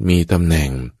ยศมีตำแหน่ง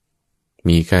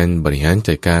มีการบริหาร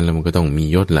จัดการแล้วมันก็ต้องมี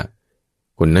ยศละ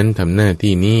คนนั้นทำหน้า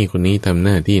ที่นี้คนนี้ทำห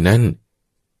น้าที่นั้น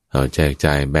เอาแจก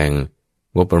จ่ายแบ่ง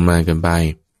งบประมาณกันไป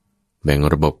แบ่ง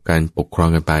ระบบการปกครอง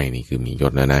กันไปนี่คือมีย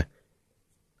ศแล้วนะ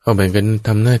เอาแบ่งกันท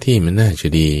ำหน้าที่มันน่าจะ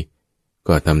ดี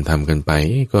ก็ทำกันไป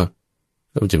ก็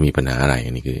จะมีปัญหาอะไร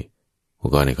อันนี้คือหัว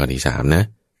ข้อในข้อที่3นะ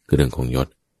คือเรื่องของยศ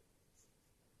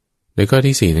ในข้อ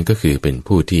ที่4นั่นก็คือเป็น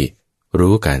ผู้ที่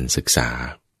รู้การศึกษา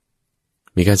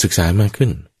มีการศึกษามากขึ้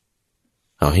น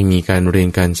เอาให้มีการเรียน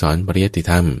การสอนปริยัติ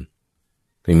ธรรม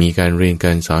ให้มีการเรียนก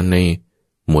ารสอนใน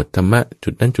หมวดธรรมะจุ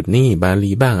ดนั้นจุดนี้บา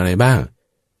ลีบ้างอะไรบ้าง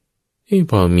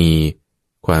พอมี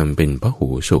ความเป็นพหู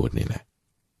สูตรนี่แหละ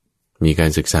มีการ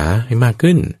ศึกษาให้มาก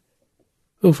ขึ้น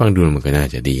ก็ฟังดูมันก็น่า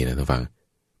จะดีนะท่านฟัง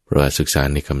เพราะว่าศึกษา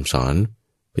ในคำสอน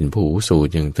เป็นพหูสูต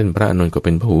รอย่างท่านพระอานนท์ก็เ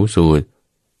ป็นพหูสูตร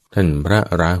ท่านพระ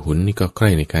ราหุลนี่ก็ใกล้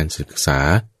ในการศึกษา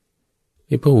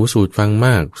พหูสูตรฟังม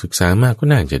ากศึกษามากก็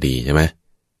น่าจะดีใช่ไหม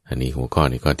อันนี้หัวข้อ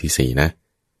ในข้อที่4นะ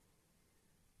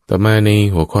ต่อมาใน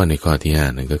หัวข้อในข้อที่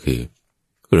5นั่นก็คือ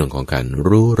เรื่องของการ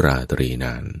รู้ราตรีน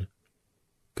าน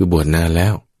คือบวชนานแล้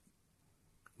ว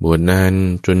บวชนาน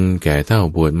จนแก่เฒ่า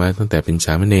บวชมาตั้งแต่เป็นส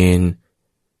ามเณร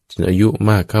จนอายุ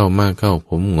มากเข้าผ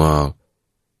มงอก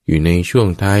อยู่ในช่วง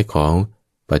ท้ายของ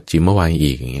ปัจฉิมวัย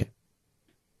อีกอย่างเงี้ย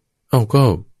ก็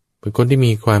เป็นคนที่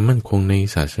มีความมั่นคงใน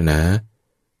ศาสนา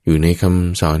อยู่ในค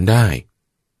ำสอนได้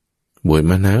บวช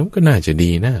มานานก็น่าจะ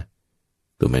ดีนะ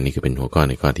ตัวมันนี่คือเป็นหัวข้อ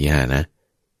ในข้อที่5นะ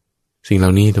สิ่งเหล่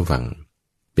านี้ท่านฟัง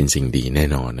เป็นสิ่งดีแน่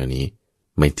นอนอันนี้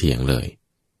ไม่เถียงเลย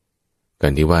กา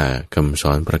รที่ว่าคำส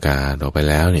อนประกาศออกไป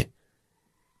แล้วเนี่ย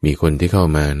มีคนที่เข้า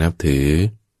มานับถือ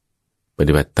ป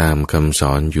ฏิบัติตามคำส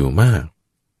อนอยู่มาก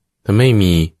ถ้าไม่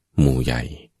มีหมู่ใหญ่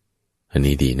อัน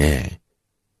นี้ดีแน่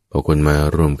พอคนมา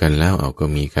รวมกันแล้วก็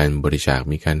มีการบริจาค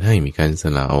มีการให้มีการส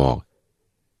ละออก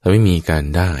ถ้าไม่มีการ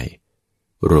ได้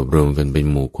รวบรวมกันเป็น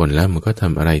หมู่คนแล้วมันก็ท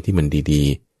ำอะไรที่มันดี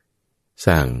ๆส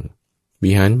ร้าง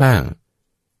วิหารบ้าง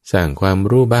สร้างความ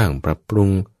รู้บ้างปรับปรุง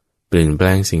เปลี่ยนแปล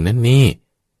งสิ่งนั้นนี่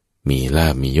มีลา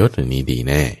ภมียศอันนี้ดี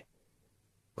แน่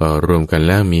พอรวมกันแ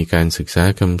ล้วมีการศึกษา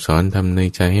คำสอนทำใน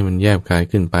ใจให้มันแยบคาย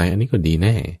ขึ้นไปอันนี้ก็ดีแ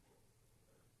น่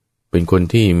เป็นคน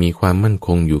ที่มีความมั่นค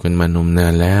งอยู่กันมานมนา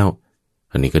นแล้ว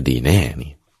อันนี้ก็ดีแน่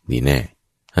นี่ดีแน่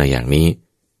อย่างนี้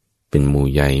เป็นหมู่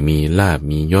ใหญ่มีลาภ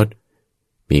มียศ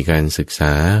มีการศึกษ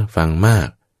าฟังมาก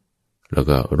แล้ว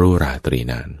ก็รู้ราตรี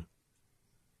นาน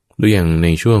ดูอย่างใน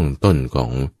ช่วงต้นขอ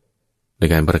งใน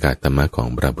การประกาศธรรมะของ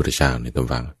พระพุทธเจ้าในต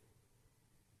ำฟัง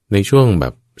ในช่วงแบ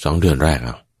บ2เดือนแรก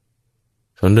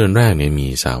2เดือนแรกเนี่ยมี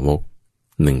สาวก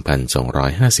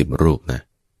 1,250 รูปนะ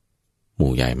ห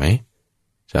มู่ใหญ่ไหม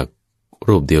จาก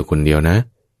รูปเดียวคนเดียวนะ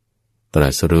ตรั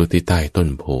สรู้ที่ใต้ต้น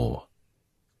โพ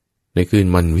ในคืน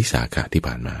วันวิสาขะที่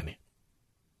ผ่านมาเนี่ย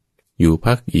อยู่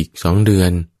พักอีก2เดือ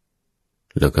น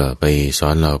แล้วก็ไปสอ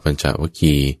นเหล่าปัญจวัค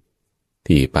คีย์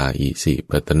ที่ป่าอิสิ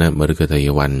ปตนมฤคทาย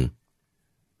วัน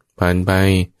ผ่านไป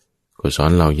ก็สอ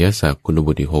นเหล่ายะสะกุล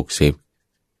บุตร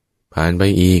60ผ่านไป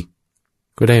อีก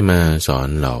ก็ได้มาสอน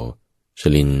เหล่าช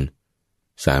ลิน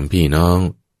3พี่น้อง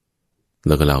แ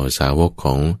ล้วก็เหล่าสาวกข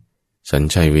องสัญ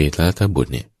ชัยเวทละทบุต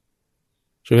รเนี่ย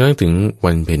จนกระทั่งถึง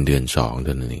วันเพ็ญเดือน2เ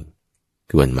ท่านั้นเอง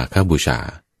คือวันมาฆบูชา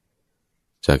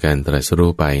จากการตรัส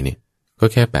รู้ไปเนี่ยก็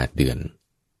แค่8เดือน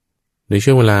ใน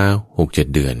ช่วงเวลา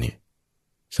 6-7 เดือนเนี่ย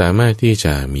สามารถที่จ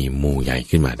ะมีหมู่ใหญ่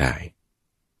ขึ้นมาได้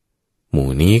หมู่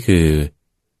นี้คือ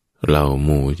เราห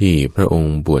มู่ที่พระอง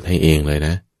ค์บวชให้เองเลยน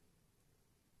ะ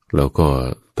แล้วก็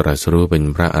ตรัสรู้เป็น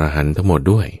พระอรหันต์ทั้งหมด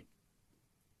ด้วย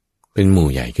เป็นหมู่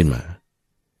ใหญ่ขึ้นมา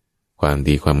ความ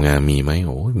ดีความงามมีไหมโ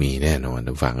อ้มีแน่นอน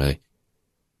ท่านฟังเลย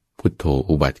พุทโธ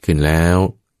อุบัติขึ้นแล้ว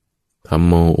ธัมโ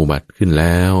มอุบัติขึ้นแ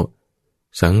ล้ว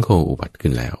สังโฆอุบัติขึ้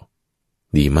นแล้ว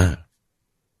ดีมาก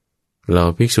เรา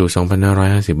ภิกษุ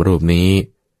 2,550 รูปนี้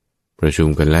ประชุม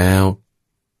กันแล้ว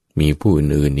มีผู้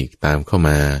อื่นๆอีกตามเข้าม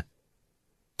า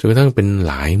จนกระทั่งเป็น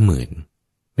หลายหมื่น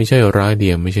ไม่ใช่100เดี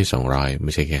ยวไม่ใช่200ไ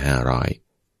ม่ใช่แค่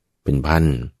500เป็นพัน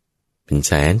เป็นแ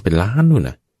สนเป็นล้านนู่น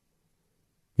น่ะ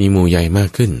มีหมู่ใหญ่มาก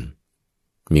ขึ้น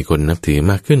มีคนนับถือ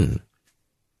มากขึ้น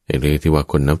หรือที่ว่า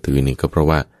คนนับถือนี่ก็เพราะ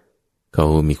ว่าเขา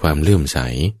มีความเลื่อมใส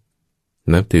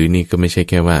นับถือนี่ก็ไม่ใช่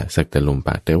แค่ว่าสักแต่ลมป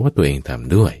ากแต่ว่าตัวเองท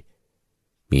ำด้วย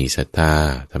มีศรัทธา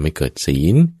ทำให้เกิดศี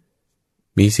ล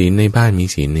มีศีลในบ้านมี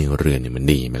ศีลในเรือนเนี่ยมัน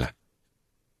ดีไหมล่ะ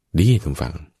ดีทุก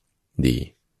ฝั่งดี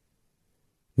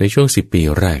ในช่วง10 ปี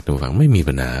แรกทุกฝั่งไม่มี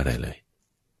ปัญหาอะไรเลย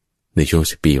ในช่วง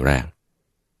10 ปีแรก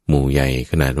หมู่ใหญ่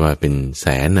ขนาดว่าเป็นแส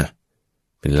นอ่ะ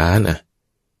เป็นล้านอ่ะ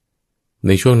ใ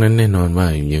นช่วงนั้นแน่นอนว่า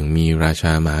ยังมีราช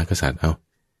ามหากษัตริย์เอา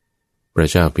พระ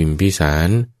เจ้าพิมพิสาร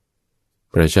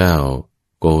พระเจ้า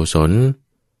โกศล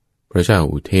พระเจ้า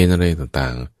อุเทนอะไรต่า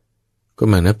งๆก็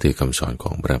มานับถือคำสอนข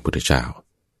องพระพุทธเจ้า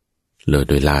เลิศ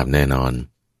โดยลาภแน่นอน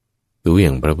ดูอย่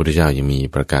างพระพุทธเจ้ายังมี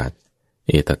ประกาศเ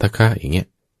อตทัคคะอย่างเงี้ย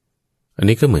อัน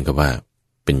นี้ก็เหมือนกับว่า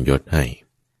เป็นยศให้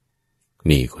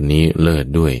นี่คนนี้เลิศ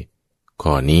ด้วย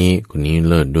ข้อนี้คนนี้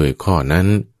เลิศด้วยข้อนั้น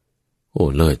โอ้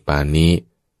เลิศปานนี้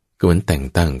ก็เหมือนแต่ง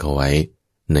ตั้งเขาไว้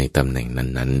ในตำแหน่ง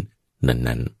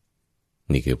นั้น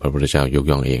นี่คือพระพุทธเจ้ายก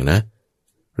ย่องเองนะ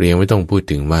เรียงไม่ต้องพูด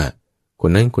ถึงว่าคน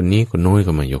นั้นคนนี้คนโน้น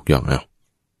ก็มายกย่องเอา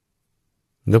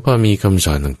แล้วพอมีคำส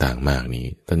อนต่างๆมากนี่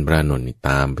ท่านพระอานนท์นี่ต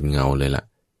ามเป็นเงาเลยล่ะ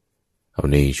เอา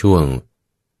ในช่วง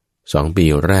2 ปี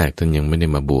แรกท่านยังไม่ได้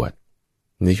มาบวช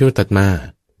ในช่วงตัดมา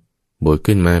บวช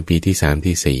ขึ้นมาปีที่3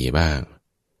ที่4บ้าง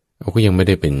เขาก็ยังไม่ไ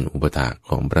ด้เป็นอุปถากข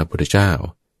องพระพุทธเจ้า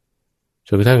จ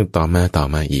นกระทั่งต่อ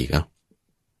มาอีก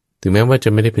ถึงแม้ว่าจะ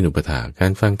ไม่ได้เป็นอุปถากกา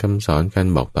รฟังคำสอนการ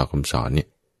บอกต่อคำสอนเนี่ย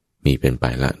มีเป็นไป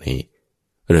ละใน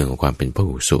เรื่องของความเป็นพ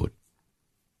หูสูตร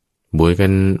บวชกั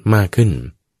นมากขึ้น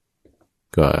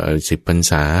ก็10 พรร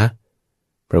ษา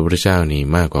พระพุทธเจ้านี่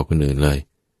มากกว่าคนอื่นเลย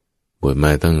บวชม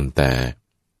าตั้งแต่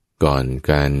ก่อน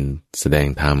การแสดง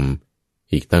ธรรม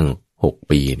อีกตั้ง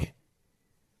6 ปีเนี่ย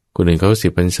คนอื่นเขา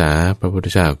10 พรรษาพระพุทธ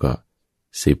เจ้าก็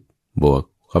10บวก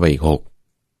เข้าไปอีก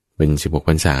6เป็น16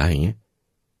 พรรษาอย่างเงี้ย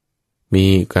มี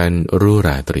การรู้ร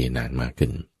าตรีนานมากขึ้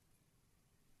น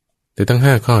แต่ทั้ง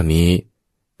5 ข้อนี้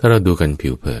ถ้าเราดูกันผิ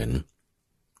วเผิน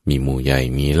มีหมู่ใหญ่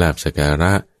มีลาภสักการ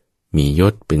ะมีย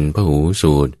ศเป็นพหู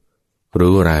สูตร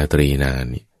รู้ราตรีนาน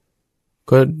นี่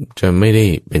ก็จะไม่ได้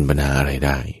เป็นปัญหาอะไรไ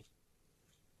ด้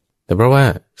แต่เพราะว่า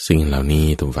สิ่งเหล่านี้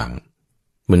ทุกฝั่ง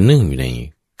มันนึ่งอยู่ใน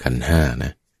ขันธ์5น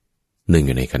ะนึ่งอ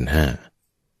ยู่ในขันธ์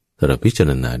5ถ้าเราพิจาร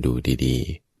ณาดูดี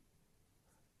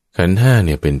ๆขันธ์5เ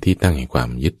นี่ยเป็นที่ตั้งแห่งความ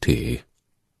ยึดถือ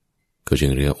ก็จึ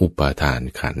งเรียกอุปาทาน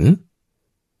ขันธ์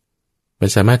มัน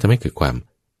สามารถทำให้เกิดความ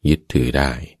ยึดถือไ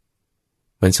ด้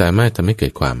มันสามารถทำให้เกิ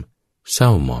ดความเศร้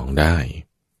าหมองได้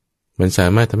มันสา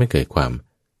มารถทำให้เกิดความ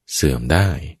เสื่อมได้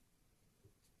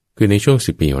คือในช่วง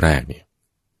10 ปีแรกเนี่ย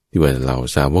ที่ว่าเรา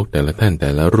สาวกแต่ละท่านแต่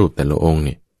ละรูปแต่ละองค์เ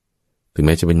นี่ยถึงแ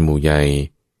ม้จะเป็นหมู่ใหญ่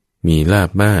มีลาภ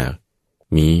มาก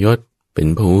มียศเป็น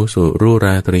พหูสูตรรู้ร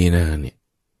าตรีนานเนี่ย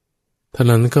ท่าน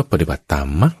นั้นก็ปฏิบัติตาม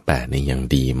มรรค8นี่อย่าง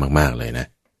ดีมากๆเลยนะ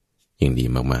อย่างดี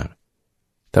มาก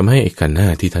ๆทำให้ไอ้ขันธ์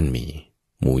5ที่ท่านมี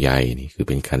หมู่ใหญ่นี่คือเ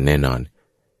ป็นขันธ์แน่นอน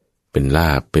เป็นลา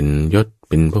ภเป็นยศ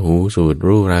เป็นพหูสูตร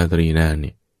รู้ราตรีนานเ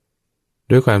นี่ย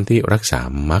ด้วยความที่รักษา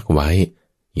มรรคไว้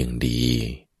อย่าง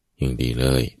ดีเล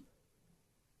ย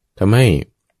ทำให้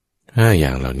5 อย่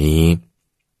างเหล่านี้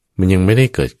มันยังไม่ได้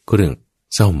เกิดเรื่อง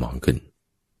เศร้าหมองขึ้น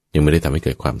ยังไม่ได้ทำให้เ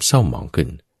กิดความเศร้าหมองขึ้น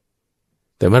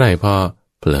แต่เมื่อไหร่พอ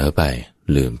เผลอไป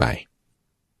ลืมไป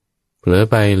ลื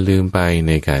มไปใ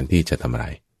นการที่จะทำอะไร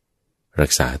รั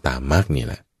กษาตามมรรคนี่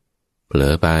แหละเผล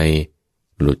อไป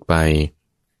หลุดไป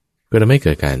ก็ทำให้เ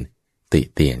กิดการติ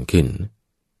เตียนขึ้น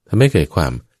ทำให้เกิดควา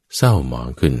มเศร้าหมอง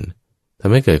ขึ้นท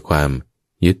ำให้เกิดความ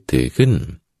ยึดถือขึ้น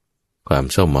ความ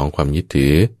เศร้าหมองความยึดถื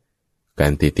อกา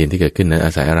รติเตียนที่เกิดขึ้นนั้นอ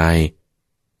าศัยอะไร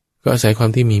ก็อาศัยความ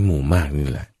ที่มีหมู่มากนี่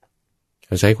แหละ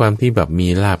อาศัยความที่แบบมี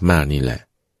ลาภมากนี่แหละ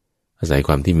อาศัยค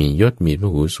วามที่มียศมีพ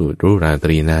หูสูตรรู้ราต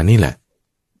รีนานนี่แหละ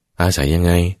อาศัยยังไ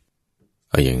ง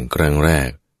เอาอย่างครั้งแรก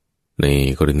ใน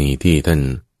กรณีที่ท่าน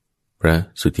พระ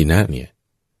สุทินะเนี่ย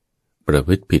ประพ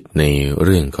ฤติผิดในเ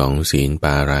รื่องของศีลป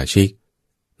าราชิก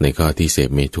ในข้อที่เสพ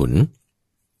เมถุน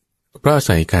เพราะอา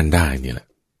ศัยการได้นี่แหละ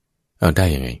เอาได้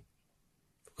ยังไง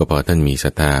ก็พอท่านมีศรั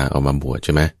ทธาเอามาบวชใ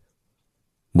ช่ไหม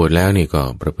บวชแล้วนี่ก็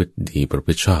ประพฤติดีประพ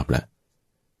ฤติชอบละ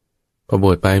พอบ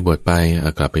วชไป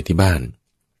กลับไปที่บ้าน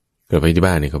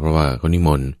นี่ก็เพราะว่าเขานิม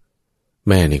นต์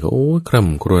แม่นี่ก็โอ้คร่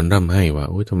ำครวญร่ำให้ว่า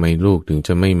โอ้ทำไมลูกถึงจ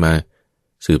ะไม่มา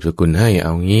สืบสกุลให้เอ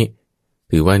างี้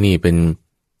ถือว่านี่เป็น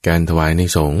การถวายใน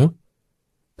สงฆ์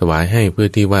ถวายให้เพื่อ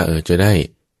ที่ว่าจะได้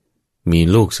มี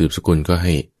ลูกสืบสกุลก็ใ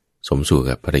ห้สมสู่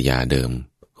กับภรรยาเดิม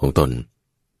ของตน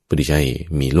เพื่อที่จะ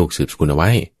มีลูกสืบสกุลเอาไว้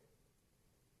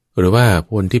หรือว่า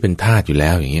คนที่เป็นทาสอยู่แ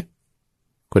ล้วอย่างเงี้ย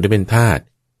คนที่เป็นทาส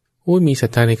โอ้ยมีศรัท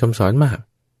ธาในคำสอนมาก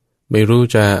ไม่รู้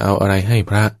จะเอาอะไรให้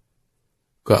พระ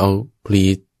ก็เอาพลี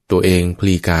ตัวเองพ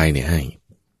ลีกายเนี่ยให้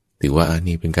ถือว่าอัน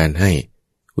นี้เป็นการให้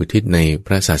อุทิศในพ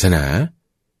ระศาสนา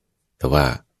แต่ว่า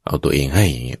เอาตัวเองให้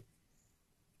อย่างเงี้ย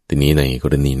ทีนี้ในก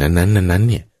รณีนั้น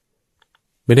เนี่ย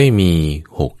ไม่ได้มี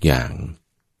6อย่าง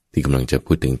ที่กำลังจะ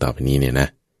พูดถึงต่อไปนี้เนี่ยนะ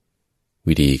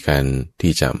วิธีการ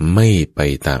ที่จะไม่ไป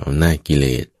ตามอำนาจกิเล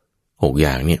ส6อ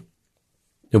ย่างเนี่ย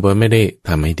โยมไม่ได้ท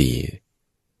ำให้ดี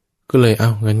ก็เลย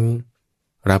งั้น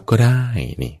รับก็ได้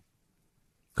นี่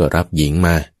ก็รับหญิงม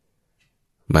า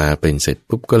เป็นเสร็จ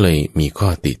ปุ๊บก็เลยมีข้อ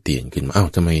ติเตียนขึ้นมา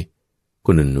ทำไมค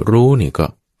นอื่นรู้นี่ก็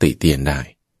ติเตียนได้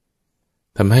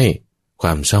ทำให้คว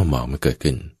ามเศร้าหมองมันเกิด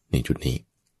ขึ้นในจุดนี้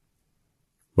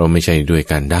เราไม่ใช่ด้วย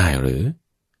การได้หรือ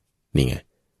นี่ไง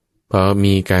พอ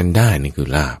มีการได้นี่คือ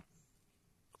ลาภ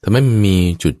ทำให้มันมี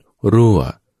จุดรั่ว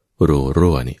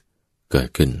นี่เกิด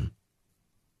ขึ้น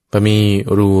พอมี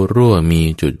รั่วมี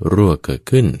จุดรั่วเกิด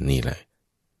ขึ้นนี่แหละ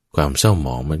ความเศร้าหม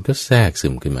องมันก็แทรกซึ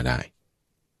มขึ้นมาได้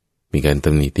มีการต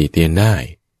ำหนิตีเตียนได้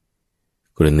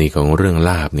กรณีของเรื่องล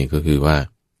าภนี่ก็คือว่า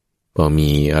พอมี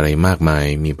อะไรมากมาย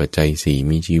มีปัจจัย4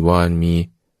มีจีวรมี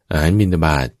อาหารบิณฑบ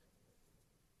าต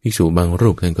ภิกษุบางรู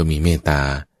ปท่านก็มีเมตตา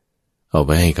เอาไป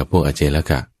ให้กับพวกอาเจล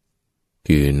กะ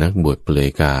คือนักบวชเปลือย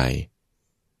กาย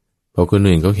พอคน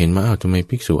อื่นเขาเห็นมาทำไม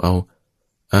ภิกษุเอา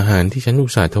อาหารที่ฉันอุ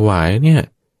ตส่าห์ถวายเนี่ย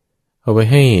เอาไป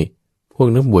ให้พวก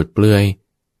นักบวชเปลือย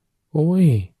โอ้ย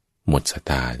หมดศรัท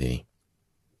ธาที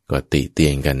ก็ติเตี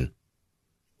ยนกัน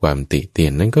ความติเตีย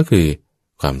นนั่นก็คือ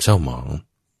ความเศร้าหมอง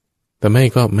แต่ไม่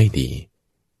ก็ไม่ดี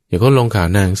อย่าก็ลงข่าว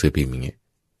หน้าหนังสือพิมพ์อย่างเงี้ย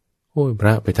โอ้ยพร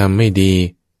ะไปทำไม่ดี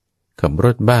ขับร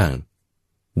ถบ้าง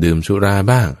ดื่มสุรา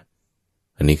บ้าง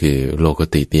อันนี้คือโลก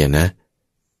ติเตียนนะ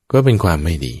ก็เป็นความไ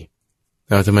ม่ดี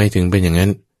ทำไมถึงเป็นอย่างนั้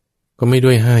นก็ไม่ด้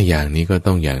วย5อย่างนี้ก็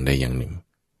ต้องอย่างใดอย่างหนึ่ง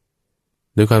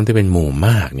ด้วยความที่เป็นหมู่ม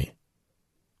ากเนี่ย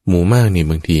หมู่มากนี่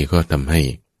บางทีก็ทำให้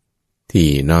ที่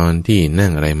นอนที่นั่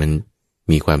งอะไรมัน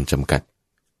มีความจำกัด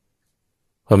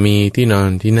พอมีที่นอน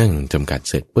ที่นั่งจำกัด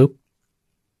เสร็จปุ๊บ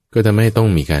ก็ทำให้ต้อง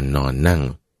มีการนอนนั่ง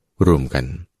ร่วมกัน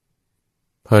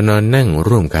พอนอนนั่ง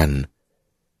ร่วมกัน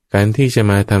การที่จะ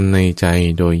มาทำในใจ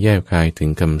โดยแยบคายถึง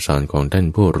คำสอนของท่าน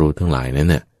ผู้รู้ทั้งหลายนั้น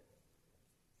น่ะ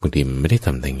บางทีมันไม่ได้ท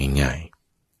ำได้ง่าย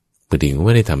ๆบางทีก็ไ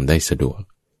ม่ได้ทำได้สะดวก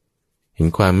เห็น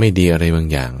ความไม่ดีอะไรบาง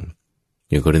อย่าง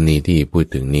อย่างกรณีที่พูด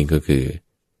ถึงนี้ก็คือ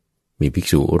มีภิก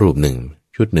ษุรูปหนึ่ง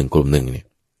ชุดหนึ่งกลุ่มหนึ่งเนี่ย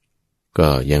ก็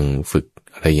ยังฝึก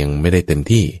อะไรยังไม่ได้เต็ม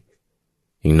ที่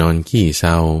ยังนอนขี้เศ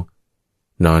ร้า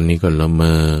นอนนี่ก็ละเม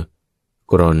อ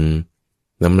กรน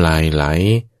น้ำลายไหล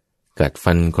กัด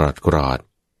ฟันกรอด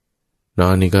นอ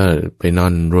นนี่ก็ไปนอ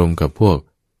นรวมกับพวก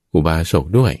อุบาสก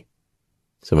ด้วย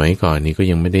สมัยก่อนนี้ก็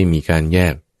ยังไม่ได้มีการแย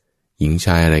กหญิงช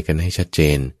ายอะไรกันให้ชัดเจ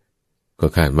นก็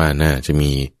คาดว่าน่าจะ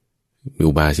มี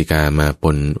อุบาสิกามาป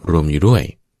นรวมอยู่ด้วย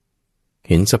เ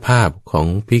ห็นสภาพของ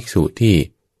ภิกษุที่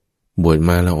บวชม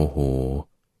าแล้วโอ้โห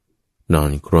นอ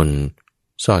นกรน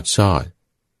ซอด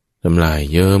น้ำลาย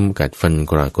เยิ้มกัดฟัน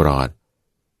กรอด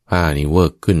ผ้านี่เวิ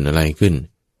ร์กขึ้นอะไรขึ้น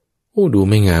โอ้ดู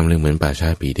ไม่งามเลยเหมือนป่าช้า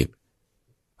ปีดิบ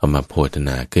เอามาโพธน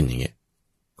าขึ้นอย่างเงี้ย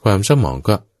ความเศร้าหมอง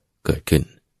ก็เกิดขึ้น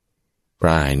เพรา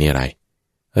ะอะไรนี่อะไร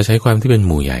อาศัยความที่เป็นห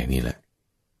มู่ใหญ่นี่แหละ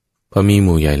พอมีห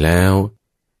มู่ใหญ่แล้ว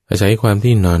อาศัยความ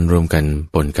ที่นอนรวมกัน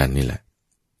ปนกันนี่แหละ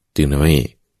จึงทำให้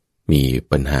มี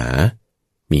ปัญหา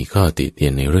มีข้อติเตีย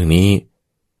นในเรื่องนี้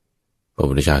พระ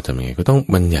พุทธเจ้าทำยังไงก็ต้อง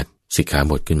บัญญัติสิกขา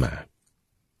บทขึ้นมา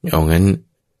เอางั้น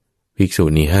ภิกษุ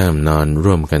นี้ห้ามนอน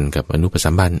ร่วมกันกับอนุป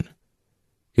สัมบัน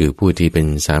คือผู้ที่เป็น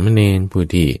สามเณรผู้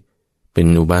ที่เป็น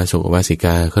อุบาสกอุบาสิก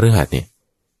าคฤหัสถ์เนี่ย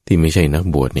ที่ไม่ใช่นัก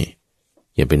บวชนี่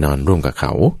อย่าไปนอนร่วมกับเข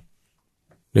า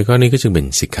โดยข้อนี้ก็จึงเป็น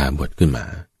สิกขาบทขึ้นมา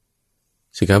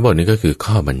สิกขาบทนี้ก็คือ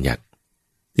ข้อบัญญัติ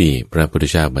ที่พระพุทธ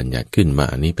เจ้าบัญญัติขึ้นมา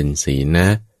อันนี้เป็นศีลนะ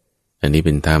อันนี้เ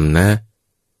ป็นธรรมนะ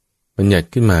บัญญัติ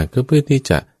ขึ้นมาก็เพื่อที่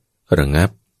จะระงับ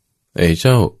เ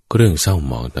จ้าเครื่องเศร้าห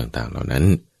มองต่างๆเหล่านั้น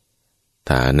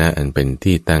ฐานะอันเป็น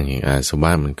ที่ตั้งแห่งอาสว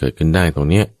ะมันเกิดขึ้นได้ตรง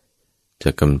เนี้ยจะ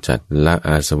กำจัดละอ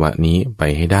าสวะนี้ไป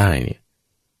ให้ได้เนี่ย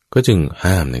ก็จึง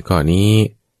ห้ามในข้อนี้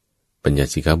บัญญั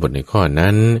ติสิกขาบทในข้อ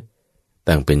นั้น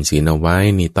ตั้งเป็นศีลเอาไว้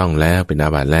นี่ต้องแล้วเป็นอา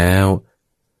บัติแล้ว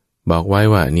บอกไว้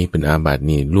ว่านี่เป็นอาบัติ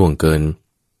นี่ล่วงเกิน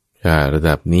ถ้าระ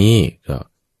ดับนี้ก็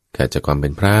ขาดจากความเป็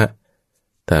นพระ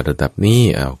แต่ระดับนี้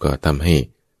ก็ทำให้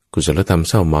กุศลธรรม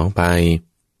เศร้าหมองไป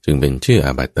จึงเป็นชื่ออ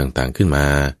าบัติต่างๆขึ้นมา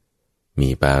มี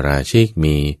ปาราชิก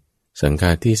มีสังฆ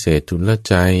าทิเศษทุล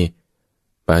ใจ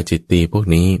ปาจิตตีพวก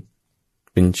นี้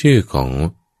เป็นชื่อของ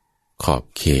ขอบ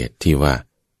เขตที่ว่า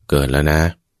เกิดแล้วนะ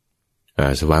อา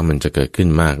สวะมันจะเกิดขึ้น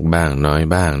มากบ้างน้อย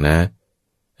บ้างนะ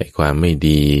ไอ้ความไม่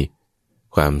ดี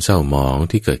ความเศร้าหมอง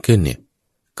ที่เกิดขึ้นเนี่ย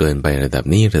เกินไประดับ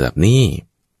นี้ระดับนี้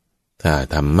ถ้า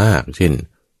ทำมากเช่น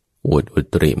อวดอุ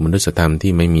ตริมนุสธรรม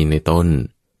ที่ไม่มีในตน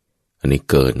อันนี้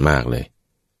เกินมากเลย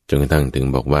จนกระทั่งถึง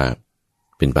บอกว่า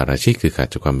เป็นปาราชิกคือขาด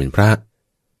จากความเป็นพระ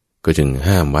ก็จึง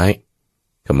ห้ามไว้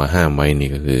คำว่าห้ามไว้นี่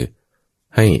ก็คือ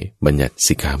ให้บัญญัติ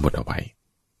สิกขาบทเอาไว้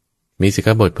มีสิกข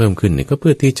าบทเพิ่มขึ้นเนี่ยก็เ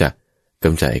พื่อที่จะก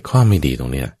ำจัดไอ้ข้อไม่ดีตร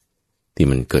งนี้นะที่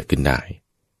มันเกิดขึ้นได้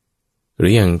หรื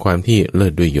ออย่างความที่เลิ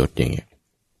ศด้วยยศอย่างเงี้ย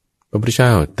พระพุทธเจ้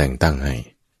าแต่งตั้งให้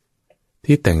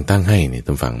ที่แต่งตั้งให้เนี่ย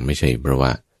ท่านฟังไม่ใช่เพราะว่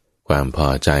าความพอ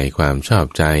ใจความชอบ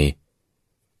ใจ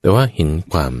แต่ว่าเห็น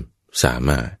ความสา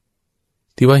มารถ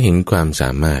ที่ว่าเห็นความสา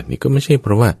มารถนี่ก็ไม่ใช่เพ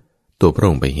ราะว่าตัวพระอ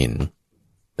งค์ไปเห็น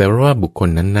แต่เพราะว่าบุคคล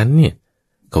นั้นๆเนี่ย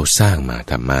เขาสร้างมา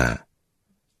ทำมา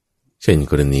เช่น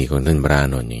กรณีของท่านพระอา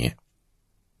นนท์อย่างเงี้ย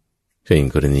เช่น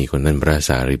กรณีของท่านพระส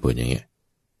ารีบุตรอย่างเงี้ย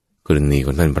กรณีข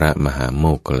องท่านพระมหาโม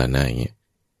คคัลลานะอย่างเงี้ย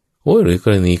หรือก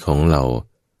รณีของเรา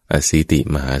อสีติ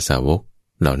มหาสาวก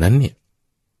เหล่านั้นเนี่ย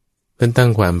ท่านตั้ง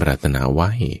ความปรารถนาไว้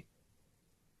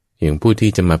อย่างผู้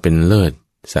ที่จะมาเป็นเลิศ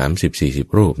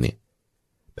30-40รูปเนี่ย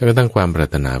ท่านก็ตั้งความปรา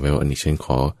รถนาไว้ว่าอันนี้ฉันข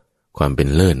อความเป็น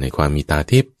เลิศในความมีตา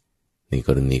ทิพย์ในก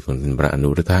รณีของท่านพระอนุ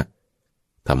รุทธะ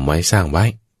ทำไว้สร้างไว้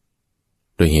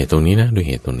โดยเหตุตรงนี้นะโดยเ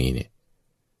หตุตรงนี้เนี่ย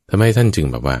ทำไมท่านจึง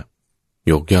แบบว่า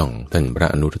ยกย่องท่านพระ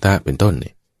อนุรุทธะเป็นต้นเ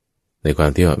นี่ยในความ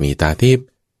ที่ว่ามีตาทิพย์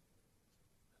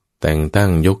แต่งตั้ง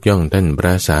ยกย่องท่านพร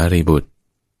ะสารีบุตร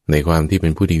ในความที่เป็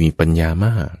นผู้ที่มีปัญญาม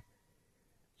าก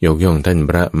ยกย่องท่าน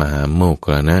พระมหาโมคคั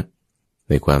ลลานะ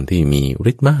ในความที่มี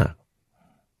ฤทธิ์มาก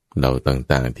เหล่า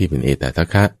ต่างๆที่เป็นเอตทัค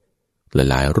คะ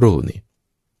หลายๆรูปนี่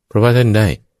เพราะว่าท่านได้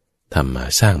ทำมา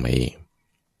สร้างมาเอง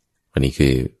อันนี้คื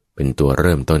อเป็นตัวเ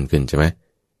ริ่มต้นขึ้นใช่ไหม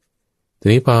ที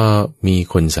นี้พอมี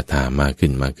คนศรัทธามากขึ้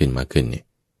นเนี่ย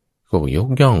ก็ยก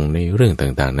ย่องในเรื่อง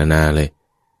ต่างๆนานาเลย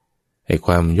ไอ้ค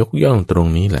วามยกย่องตรง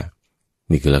นี้แหละ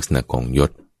นี่คือลักษณะของย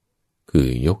ศคือ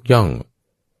ยกย่อง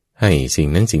ให้สิ่ง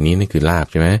นั้นสิ่งนี้นั่นคือลาภ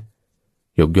ใช่ไหม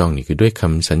ยกย่องนี่คือด้วยค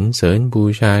ำสรรเสริญบู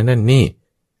ชานั่นนี่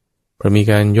พอมี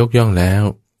การยกย่องแล้ว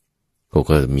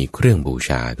ก็มีเครื่องบูช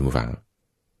าทุกฝั่ง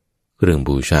เครื่อง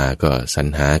บูชาก็สรร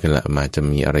หากันละมาจะ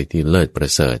มีอะไรที่เลิศปร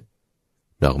ะเสริฐ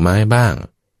ดอกไม้บ้าง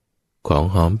ของ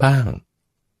หอมบ้าง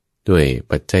ด้วย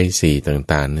ปัจจัย4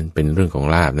ต่างๆนั้นเป็นเรื่องของ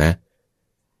ลาภนะ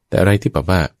แต่อะไรที่แบบ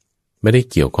ว่าไม่ได้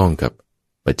เกี่ยวข้องกับ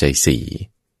ปัจจัย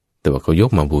4แต่ว่าเขายก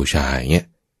มาบูชาอย่างเงี้ย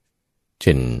เ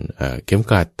ช่นเข็ม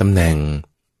กลัดตำแหน่ง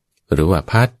หรือว่า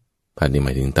พัดนี่หม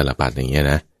ายถึงตลับปัดอย่างเงี้ย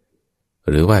นะ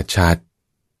หรือว่าชาด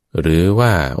หรือว่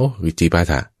าวิจิปา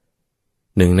ถะ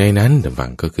หนึ่งในนั้นต่างฝั่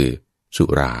งก็คือสุ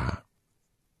รา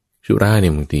เนี่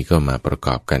ยบางทีก็มาประก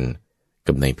อบกัน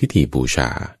กับในพิธีบูชา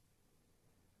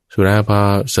สุราพอ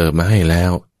เสิร์ฟมาให้แล้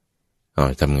ว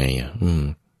ทำไง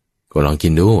ก็ลองกิ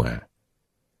นดู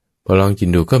พอลองกิน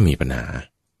ดูก็มีปัญหา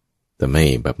แต่ไม่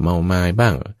แบบเมาไม้บ้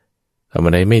างทำอ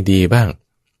ะไรไม่ดีบ้าง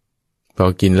พอ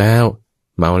กินแล้ว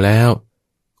เมาแล้ว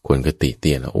คนก็ติเ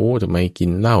ตียนทำไมกิ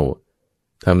นเหล้า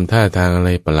ทำท่าทางอะไร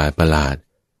ประหลาด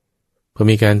พอ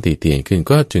มีการติเตียนขึ้น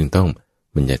ก็จึงต้อง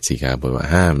บัญญัติสิกขาบทว่า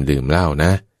ห้ามดื่มเหล้าน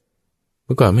ะเ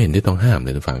มื่อก่อนไม่เห็นได้ต้องห้ามเล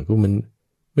ยฝั่งก็มัน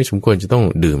ไม่สมควรจะต้อง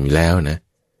ดื่มอยู่แล้วนะ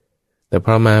แต่พ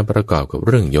อมาประกอบกับเ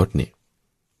รื่องยศเนี่ย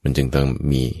มันจึงต้อง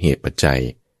มีเหตุปัจจัย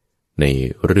ใน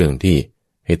เรื่องที่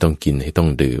ให้ต้องกินให้ต้อง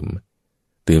ดื่ม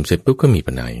เสร็จปุ๊บก็มี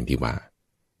ปัญหาอย่างที่ว่า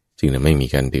จึงไม่มี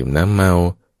การดื่มน้ำเมา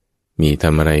มีท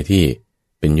ำอะไรที่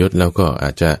เป็นยศแล้วก็อ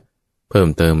าจจะเพิ่ม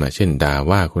เติมเช่นด่า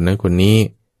ว่าคนนั้นคนนี้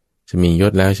จะมีย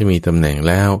ศแล้วจะมีตำแหน่ง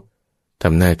แล้วท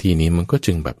ำหน้าที่นี้มันก็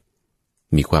จึงแบบ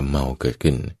มีความเมาเกิด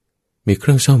ขึ้นมีเค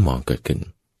รื่องเศร้าหมองเกิดขึ้น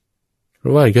เพรา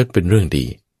ะว่ายศเป็นเรื่องดี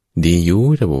อยู่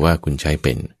ถ้าบอกว่าคุณใช้เ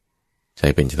ป็น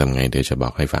จะทำไงเดี๋ยวจะบอ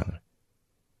กให้ฟัง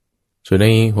ส่วนใน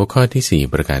หัวข้อที่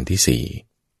4ประการที่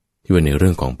4ที่ว่าในเรื่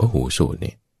องของพหูสูตรเ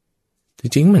นี่ยจ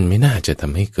ริงๆมันไม่น่าจะท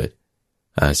ำให้เกิด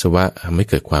อาสวะทำให้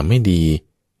เกิดความไม่ดี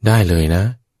ได้เลยนะ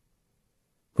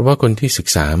เพราะว่าคนที่ศึก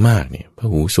ษามากเนี่ยพ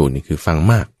หูสูตรนี่คือฟัง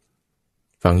มาก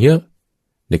ฟังเยอะ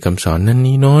ในคำสอนนั้น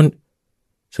นี้โน้น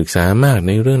ศึกษามากใ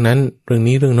นเรื่องนั้นเรื่อง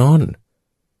นี้เรื่องโน้น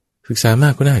ศึกษามา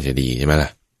กก็น่าจะดีใช่ไหมล่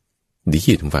ะดี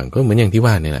ขีดถึงฝั่งก็เหมือนอย่างที่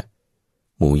ว่านี่แหละ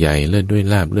หมู่ใหญ่เลิศด้วย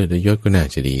ลาภเลิศด้วยยศก็น่า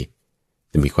จะดี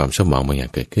แต่มีความเศร้าหมองบางอย่า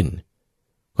งเกิดขึ้น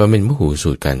ความเป็นพหู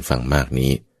สูตรการฟังมาก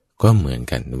นี้ก็เหมือน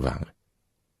กันว่า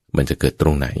มันจะเกิดตร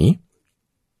งไหน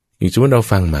อย่างสมมติเรา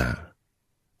ฟังมา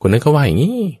คนนั้นเขาว่าอย่าง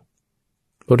นี้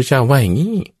พระพุทธเจ้าว่าอย่าง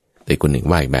นี้แต่คนหนึ่ง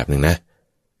ว่าอีกแบบหนึ่งนะ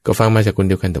ก็ฟังมาจากคนเ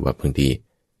ดียวกันแต่ว่าบางที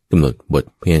กำหนดบท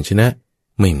พยัญชนะ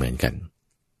ไม่เหมือนกัน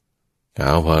เอ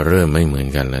าพอเริ่มไม่เหมือน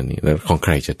กันแล้วนี่แล้วของใค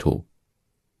รจะถูก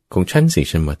ของฉันสิ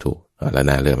ฉันว่าถูกแล้ว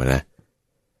น่าเริ่มนะ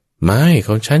ไม่ข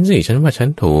องฉันสิฉันว่าฉัน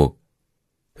ถูก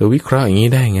เธอวิเคราะห์อย่างนี้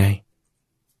ได้ไง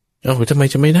ทำไม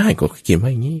จะไม่ได้ก็เขียนว่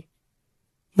าอย่างนี้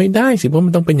ไม่ได้สิเพราะมั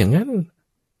นต้องเป็นอย่างนั้น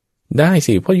ได้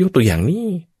สิเพราะยกตัวอย่างนี้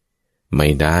ไม่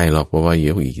ได้หรอกเพราะว่าย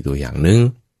กอีกตัวอย่างนึง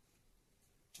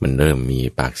มันเริ่มมี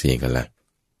ปากเสียงกันละ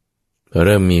พอเ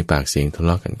ริ่มมีปากเสียงทะเล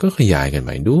าะกันก็ขยายกันไป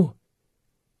ดู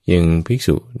อย่างภิก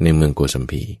ษุในเมืองโกสัม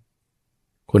พี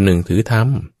คนหนึ่งถือธรรม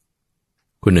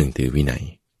คนหนึ่งถือวินัย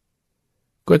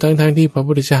ก็ทั้งที่พระ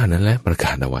พุทธเจ้านั้นแหละประก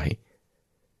าศเอาไว้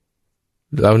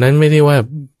เหล่านั้นไม่ได้ว่า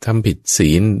ทำผิดศี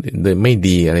ลโดยไม่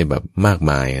ดีอะไรแบบมาก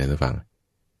มายนะท่านฟัง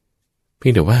เพีย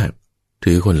งแต่ว่า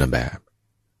ถือคนละแบบ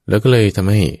แล้วก็เลยทำ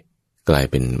ให้กลาย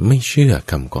เป็นไม่เชื่อ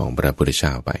คำของพระพุทธเจ้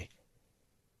าไป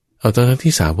เอาตอนนั้น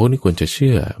ที่สาวกนี่ควรจะเ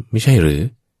ชื่อไม่ใช่หรือ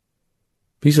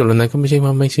ภิกษุเหล่านั้นก็ไม่ใช่ว่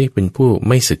าไม่ใช่เป็นผู้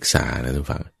ไม่ศึกษานะท่าน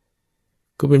ฟัง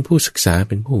ก็เป็นผู้ศึกษา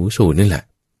เป็นผู้สูตรนี่แหละ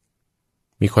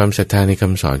มีความศรัทธาในค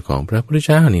ำสอนของพระพุทธเ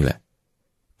จ้านี่แหละ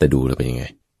แต่ดูแล้วเป็นยังไง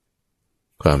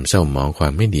ความเศร้าหมองควา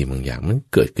มไม่ดีบางอย่างมัน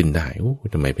เกิดขึ้นได้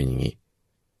ทำไมเป็นอย่างนี้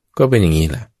ก็เป็นอย่างนี้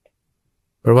แหละ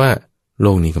เพราะว่าโล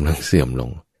กนี้กำลังเสื่อมล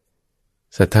ง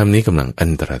สัทธรรมนี้กำลังอั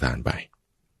นตรธานไป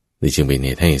ดิจึงเป็นเห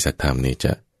ตุให้สัทธรรมนี้จ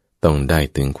ะต้องได้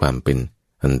ถึงความเป็น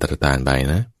อันตรธานไป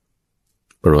นะ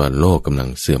เพราะว่าโลกกำลัง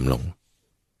เสื่อมลง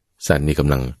สัตว์นี้ก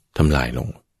ำลังทำลายลง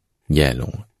แย่ล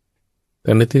งแ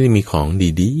ต่ในที่นี้มีของ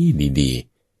ดี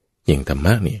ๆอย่างธรรม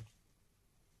ะนี่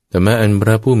ธรรมะอันพ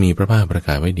ระผู้มีพระภาคประก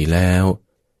าศไว้ดีแล้ว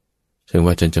ถึง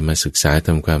ว่าจนจะมาศึกษาท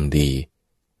ำความดี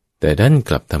แต่ดัน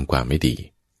กลับทำความไม่ดี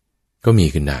ก็มี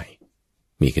ขึ้นได้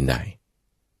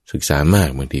ศึกษามาก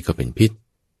บางทีก็เป็นพิษ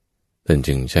ท่าน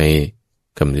จึงใช้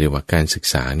คำเรียกว่าการศึก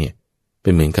ษาเนี่ยเป็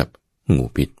นเหมือนกับงู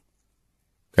พิษ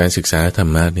การศึกษาธร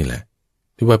รมะนี่แหละ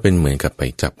ที่ว่าเป็นเหมือนกับไป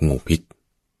จับงูพิษ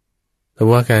แต่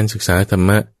ว่าการศึกษาธรรม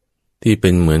ะที่เป็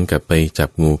นเหมือนกับไปจับ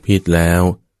งูพิษแล้ว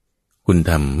คุณ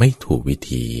ทำไม่ถูกวิ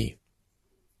ธี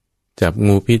จับ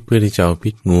งูพิษเพื่อที่จะเอาพิ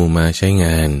ษงูมาใช้ง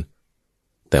าน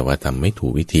แต่ว่าทำไม่ถู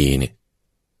กวิธีเนี่ย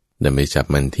ดันไปจับ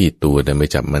มันที่ตัวดันไป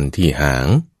จับมันที่หาง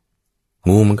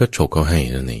งูมันก็ฉกเขาให้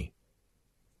แล้วนี่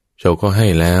ฉกเขาให้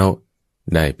แล้ว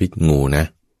ได้พิษงูนะ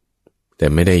แต่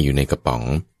ไม่ได้อยู่ในกระป๋อง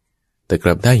แต่ก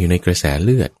ลับได้อยู่ในกระแสเ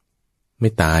ลือดไม่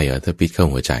ตายเหรอถ้าพิษเข้า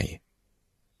หัวใจ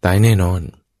ตายแน่นอน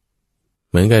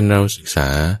เหมือนกันเราศึกษา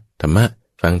ธรรมะ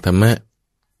ฟังธรรมะ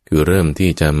คือเริ่มที่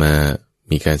จะมา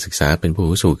มีการศึกษาเป็นผู้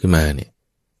สูงขึ้นมาเนี่ย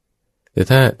แต่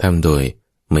ถ้าทำโดย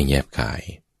ไม่แยบคาย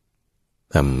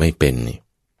ทำไม่เป็นนี่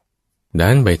ด้า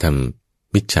นไปท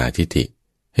ำมิจฉาทิฏฐิ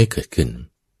ให้เกิดขึ้น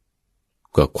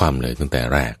ก็ความเลยตั้งแต่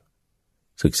แรก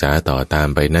ศึกษาต่อตาม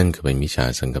ไปนั่นก็เป็นมิจฉา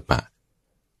สังกัปปะ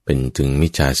เป็นถึงมิ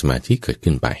จฉาสมาธิเกิด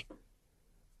ขึ้นไป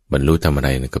บรรลุทำอะไร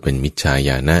ก็เป็นมิจฉาญ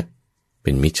าณะเป็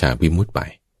นมิจฉาวิมุตติไป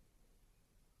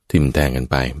ทิมแทงกัน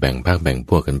ไปแบ่งพรรคแบ่ง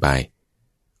พวกกันไป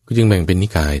ก็จึงแบ่งเป็นนิ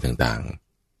กายต่าง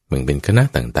ๆแบ่งเป็นคณะ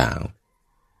ต่าง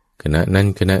ๆคณะนั้น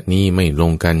คณะนี้ไม่ล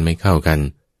งกันไม่เข้ากัน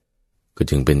ก็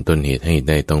จึงเป็นต้นเหตุให้ไ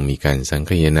ด้ต้องมีการสัง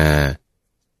คายนา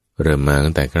เริ่มมา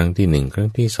ตั้งแต่ครั้งที่1ครั้ง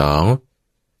ที่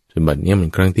2จนบัดนี้มัน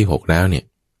ครั้งที่6แล้วเนี่ย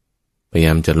พยาย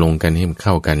ามจะลงกันให้มันเ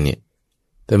ข้ากันเนี่ย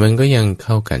แต่มันก็ยังเ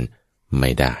ข้ากันไม่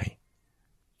ได้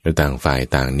แล้วต่างฝ่าย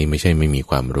ต่างนี่ไม่ใช่ไม่มี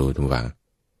ความรู้ทุกฝั่ง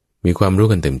มีความรู้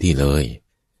กันเต็มที่เลย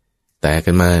แต่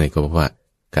กันมาเนี่ยก็เพราะว่า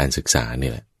การศึกษานี่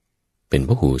แหละเป็นพ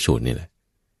หูสูตรนี่แหละ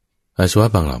อาสวะ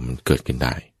บางเหล่ามันเกิดขึ้นไ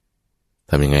ด้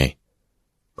ทำยังไง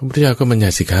พระพุทธเจ้าก็บัญญั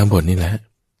ติสิกขาบทนี่แหละ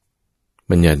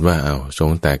บัญญัติว่าส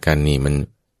งฆ์แตกกันนี่มัน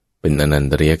เป็นอนัน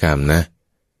ตริยกรรมนะ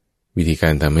วิธีกา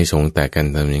รทำให้สงฆ์แตกกัน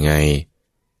ทำยังไง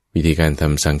วิธีการท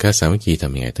ำสังฆสามัคคีท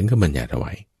ำยังไงท่านก็บัญญัติเอาไ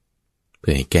ว้เพื่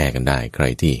อให้แก้กันได้ใคร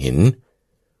ที่เห็น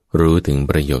รู้ถึง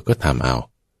ประโยชน์ก็ทำเอา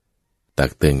ตั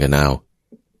กเตือนกันเอา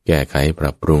แก้ไขป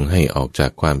รับปรุงให้ออกจา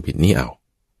กความผิดนี้เอา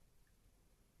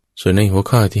ส่วนในหัว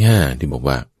ข้อที่5ที่บอก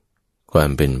ว่าความ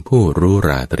เป็นผู้รู้ร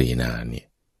าตรีนานเนี่ย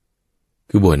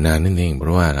คือบวชนานนั่นเองเพร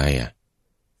าะว่าอะไร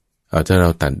ถ้าเรา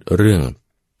ตัดเรื่อง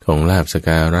ของลาภสก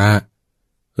าระ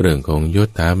เรื่องของยศ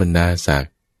ถาบรรดาศัก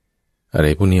ดิ์อะไร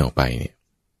พวกนี้ออกไปเนี่ย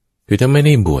คือถ้าไม่ไ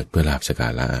ด้บวชเพื่อลาภสกา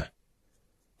ระ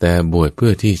แต่บวชเพื่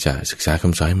อที่จะศึกษาค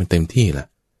ำสอนให้มันเต็มที่ล่ะ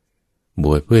บ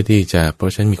วชเพื่อที่จะเพรา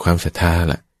ะฉันมีความศรัทธา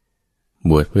ล่ะ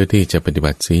บวชเพื่อที่จะปฏิ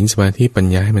บัติศีลสมาธิปัญ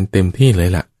ญาให้มันเต็มที่เลย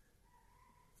ล่ะ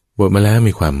บวชมาแล้ว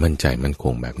มีความมั่นใจมั่นค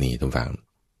งแบบนี้ทุกฝั่ง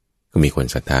ก็มีคน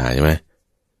ศรัทธาใช่ไหม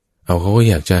เขาก็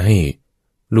อยากจะให้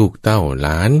ลูกเต้าหล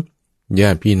านญา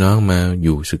ติพี่น้องมาอ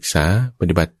ยู่ศึกษาป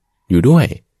ฏิบัติอยู่ด้วย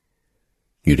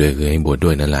คือให้บวชด้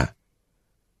วยนั่นแหละ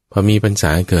พอมีพรรษา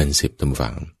เกิน10ตำฝั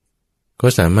งก็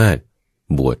สามารถ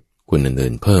บวชคน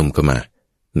อื่นๆเพิ่มเข้ามา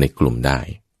ในกลุ่มได้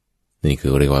นี่คื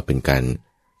อเรียกว่าเป็นการ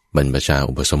บรรพชา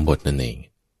อุปสมบทนั่นเอง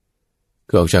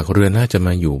คือออกจากเรือนแล้วจะม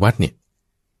าอยู่วัดเนี่ย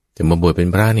จะมาบวชเป็น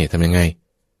พระเนี่ยทำยังไง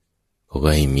เขาก็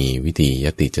ให้มีวิธีย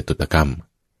ติจตุตกรรม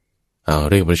เอา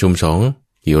เรียกประชุมสงฆ์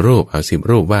กี่รูปเอา10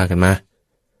 รูปว่ากันมา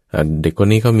เด็กคน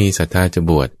นี้เขามีศรัทธาจะ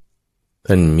บวช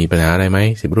ท่านมีปัญหาอะไรไหม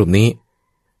10 รูปนี้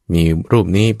มีรูป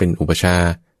นี้เป็นอุปชา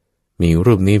มี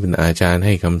รูปนี้เป็นอาจารย์ใ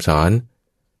ห้คำสอน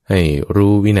ให้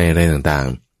รู้วินัยอะไรต่าง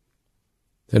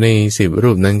ๆแต่ใน10 รู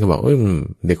ปนั้นก็บอก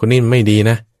เด็กคนนี้ไม่ดี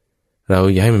นะเรา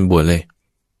อย่าให้มันบวชเลย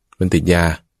มันติดยา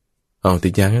ติ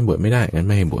ดยางั้นบวชไม่ได้งั้น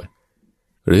ไม่ให้บวช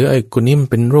หรือไอ้คนนี้มัน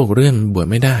เป็นโรคเรื้อนบวช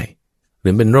ไม่ได้หรื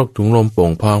อเป็นโรคถุงลมโป่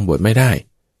งพองบวชไม่ได้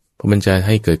เพราะมันจะใ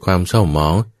ห้เกิดความเศร้าหมอ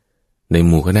งในห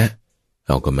มู่คณะเ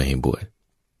ราก็ไม่ให้บวช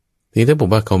ทีนี้ถ้าบอก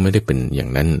ว่าเขาไม่ได้เป็นอย่า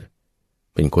งนั้น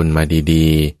เป็นคนมาดี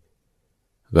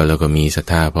ๆก็แล้วก็มีศรัท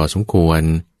ธาพอสมควร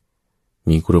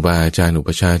มีครูบาอาจารย์อุป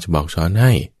ชาจะบอกสอนใ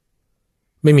ห้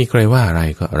ไม่มีใครว่าอะไร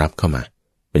ก็รับเข้ามา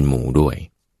เป็นหมู่ด้วย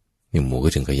นี่หมู่ก็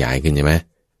จึงขยายขึ้นใช่ไหม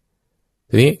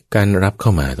ทีนี้การรับเข้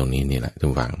ามาตรงนี้นี่แหละทุ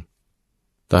กฝัง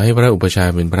ต่อให้พระอุปชา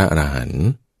เป็นพระอรหันต์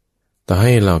ต่อใ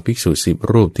ห้เราภิกษุ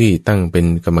10 รูปที่ตั้งเป็น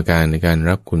กรรมการในการ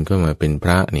รับคุณเข้ามาเป็นพ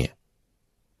ระเนี่ย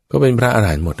ก็เป็นพระอร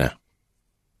หันต์หมดนะ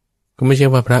ก็ไม่ใช่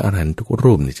ว่าพระอรหันต์ทุก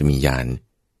รูปเนี่ยจะมีญาณ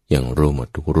อย่างรู้หมด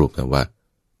ทุกรูปนะว่า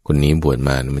คนนี้บวชม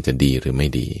ามันจะดีหรือไม่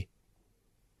ดี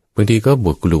บางทีก็บ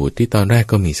วชกลูที่ตอนแรก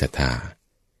ก็มีศรัทธา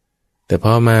แต่พ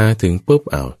อมาถึงปุ๊บ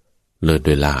เลิศ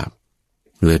ด้วยลาภ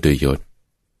เลิศด้วยยศ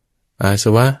อาส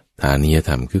วะฐานียธ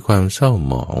รรมคือความเศร้า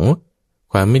หมอง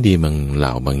ความไม่ดีบางเหล่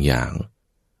าบางอย่าง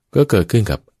ก็เกิดขึ้น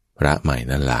กับพระใหม่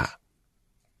นั่นล่ะ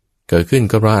เกิดขึ้น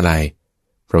ก็เพราะอะไร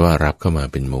เพราะว่ารับเข้ามา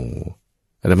เป็นหมู่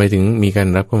ทำไมถึงมีการ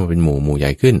รับเข้ามาเป็นหมู่ให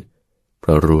ญ่ขึ้นเพร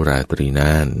าะรู้ราตรีน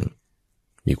าน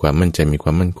มีความมั่นใจมีคว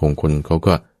ามมั่นคงคนเขา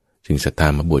ก็จึงศรัทธา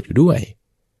มาบวชอยู่ด้วย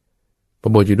พอ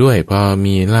บวชอยู่ด้วยพอ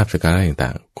มีลาภสักการะต่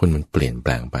างๆคนมันเปลี่ยนแป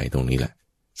ลงไปตรงนี้แหละ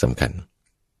สำคัญ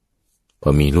พอ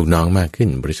มีลูกน้องมากขึ้น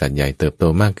บริษัทใหญ่เติบโต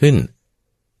มากขึ้น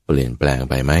เปลี่ยนแปลง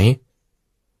ไปไหม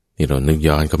นี่เรานึก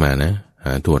ย้อนเข้ามานะห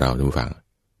าตัวเราดูฟัง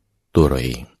ตัวเราเอ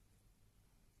ง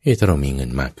ถ้าเรามีเงิน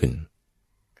มากขึ้น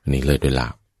อันนี้เลยด้วยลา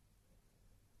ภ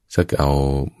สักเอา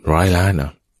100 ล้าน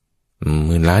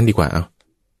10,000 ล้านดีกว่า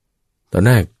ตอนแ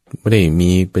รกไม่ได้มี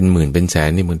เป็นหมื่นเป็นแสน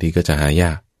นี่บางทีก็จะหาย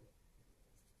าก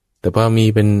แต่พอมี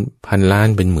เป็น1,000 ล้าน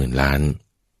เป็น10,000 ล้าน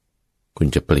คุณ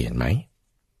จะเปลี่ยนไหม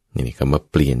นี่คำว่า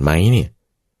เปลี่ยนไหมเนี่ย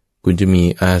คุณจะมี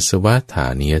อาสวะฐา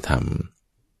นียธรรม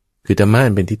คือธรรมะ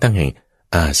เป็นที่ตั้งแห่ง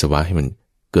อาสวะให้มัน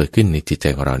เกิดขึ้นในจิตใจ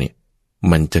ของเราเนี่ย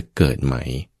มันจะเกิดไหม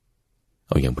เ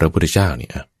อาอย่างพระพุทธเจ้าเนี่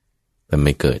ยแต่ไ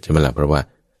ม่เกิดใช่ไหมล่ะเพราะว่า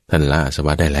ท่านละอาสว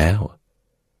ะได้แล้ว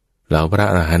เราพระ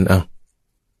อรหันต์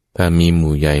ถ้ามีห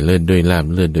มู่ใหญ่เลิศด้วยลาภ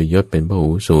เลิศด้วยยศเป็นพ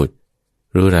หูสูตร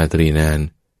รู้ราตรีนาน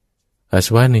อาส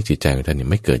วะในจิตใจของท่านเนี่ย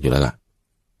ไม่เกิดอยู่แล้วล่ะ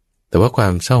แต่ว่าควา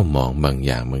มเศร้าหมองบางอ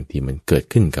ย่างบางทีมันเกิด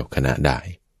ขึ้นกับคณะได้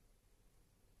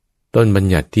ต้นบัญ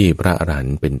ญัติที่พระอรหัน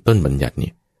ต์เป็นต้นบัญญัติเนี่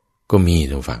ยก็มี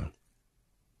ท่านฟัง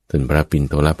ท่านพระปิณ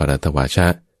โตรปรัตถวาชะ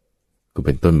ก็เ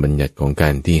ป็นต้นบัญญัติของกา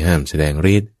รที่ห้ามแสดง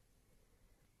ฤทธิ์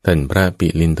ท่านพระปิ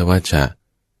ลินทวัชชะ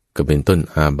ก็เป็นต้น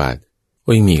อาบัติ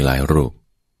มีหลายรูป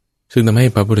ซึ่งทำให้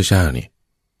พระพุทธเจ้าเนี่ย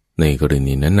ในกร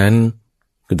ณีนั้น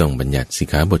ๆก็ต้องบัญญัติสิก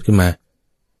ขาบทขึ้นมา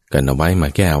กันเอาไว้มา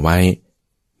แก้ไว้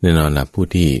แน่นอนล่ะผู้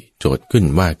ที่โจทย์ขึ้น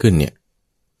ว่าขึ้นเนี่ย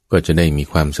ก็จะได้มี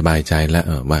ความสบายใจแล้ว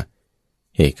ว่า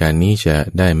เหตุการณ์นี้จะ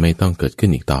ได้ไม่ต้องเกิดขึ้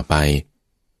นอีกต่อไป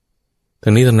ทั้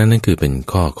งนี้ทั้งนั้นนั่นคือเป็น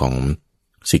ข้อของ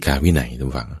สิกขาวินัยทุ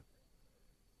กฝั่ง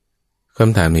ค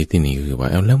ำถามในที่นี้คือว่า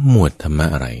แล้วหมวดธรรมะ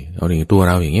อะไรเอาอย่างตัวเ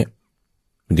ราอย่างเงี้ย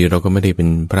บางทีเราก็ไม่ได้เป็น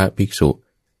พระภิกษุ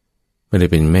ไม่ได้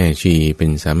เป็นแม่ชีเป็น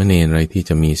สามเณรอะไรที่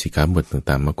จะมีสิกขาบท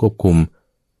ต่างๆมาควบคุม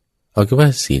เอาแค่ว่า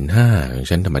ศีล 5ของ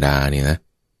ชั้นธรรมดาเนี่ยนะ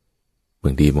บ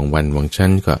างทีบางวันบางชั้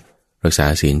นก็รักษา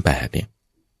ศีล 8เนี่ย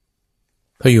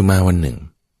ถ้าอยู่มาวันหนึ่ง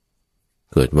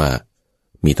เกิดว่า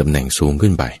มีตำแหน่งสูง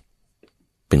ขึ้นไป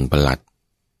เป็นปลัด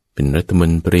เป็นรัฐม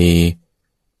นตรี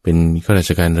เป็นข้ารา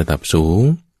ชการระดับสูง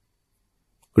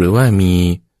หรือว่ามี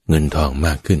เงินทองม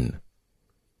ากขึ้น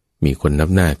มีคนนับ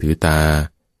หน้าถือตา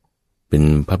เป็น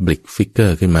Public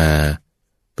Figure ขึ้นมา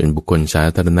เป็นบุคคลสา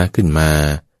ธารณะขึ้นมา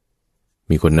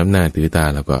มีคนนับหน้าถือตา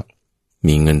แล้วก็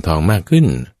มีเงินทองมากขึ้น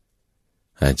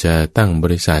อาจจะตั้งบ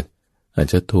ริษัทอาจ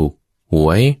จะถูกห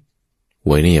วย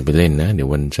นี่อย่าไปเล่นนะเดี๋ย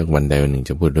วสักวันใดวันหนึ่ง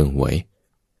จะพูดเรื่องหวย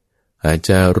อาจจ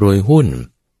ะรวยหุ้น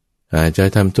อาจจะ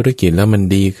ทำธุรกิจแล้วมัน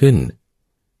ดีขึ้น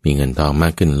มีเงินทองมา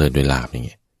กขึ้นเลยโดยลาภอย่างเ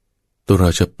งี้ยตัวเรา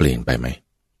จะเปลี่ยนไปไหม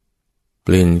เป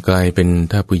ลี่ยนกลายเป็น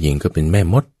ถ้าผู้หญิงก็เป็นแม่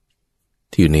มด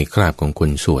ที่อยู่ในคราบของคน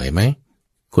สวยไหม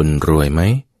คนรวยไหม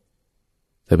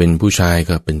ถ้าเป็นผู้ชาย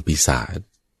ก็เป็นปีศาจ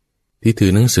ที่ถื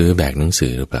อหนังสือแบกหนังสื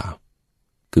อหรือเปล่า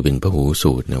คือเป็นพหู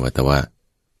สูตรนะว่าแต่ว่า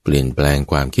เปลี่ยนแปลง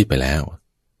ความคิดไปแล้ว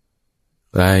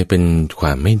กลายเป็นคว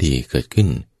ามไม่ดีเกิดขึ้น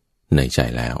ในใจ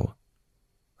แล้ว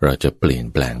เราจะเปลี่ยน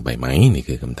แปลงไปไหมนี่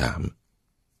คือคำถาม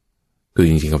คือ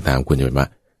จริงๆคำถามควรจะเป็นว่า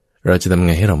เราจะทำไ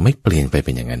งให้เราไม่เปลี่ยนไปเ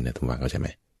ป็นอย่างนั้นนะทุกท่านเข้าใจไหม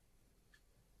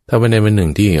ถ้าวันใดวันหนึ่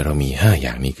งที่เรามี5อ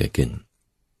ย่างนี้เกิดขึ้น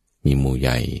มีหมู่ให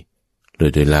ญ่โด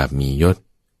ยลาภมียศ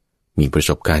มีประ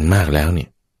สบการณ์มากแล้วเนี่ย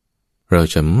เรา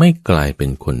จะไม่กลายเป็น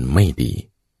คนไม่ดี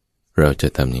เราจะ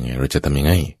ทำยังไ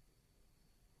ง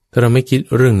ถ้าเราไม่คิด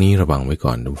เรื่องนี้ระวังไว้ก่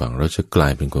อนทุกฝั่งเราจะกลา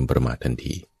ยเป็นคนประมาททัน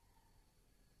ที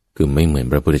คือไม่เหมือน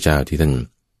พระพุทธเจ้าที่ท่าน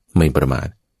ไม่ประมาท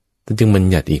ท่านจึงบัญ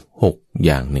ญัติอีก6อ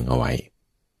ย่างหนึ่งเอาไว้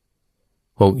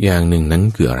6อย่างหนึ่งนั้น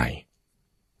คืออะไร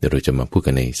เดี๋ยวเราจะมาพูด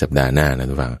กันในสัปดาห์หน้านะ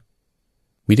ทุกฝั่ง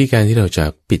วิธีการที่เราจะ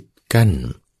ปิดกั้น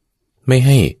ไม่ใ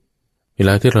ห้เวล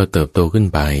าที่เราเติบโตขึ้น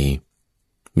ไป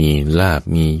มีลาภ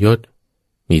มียศ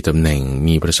มีตำแหน่ง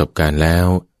มีประสบการณ์แล้ว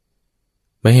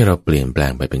ไม่ให้เราเปลี่ยนแปล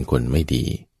งไปเป็นคนไม่ดี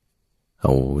เอ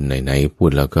าไหนๆพู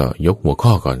ดแล้วก็ยกหัวข้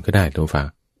อก่อนก็ได้ทุกฝั่ง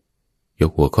ย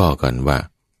กหัวข้อก่อนว่า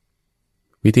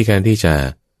วิธีการที่จะ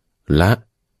ละ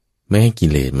ไม่ให้กิ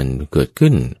เลสมันเกิด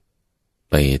ขึ้น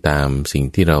ไปตามสิ่ง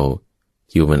ที่เรา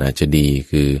คิดว่ามันอาจจะดี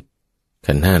คือ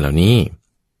ขันธ์5เหล่านี้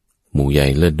หมู่ใหญ่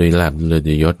เลิศด้วยลาภเลิศ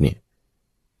ด้วยยศเนี่ย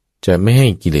จะไม่ให้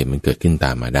กิเลสมันเกิดขึ้นต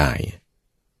ามมาได้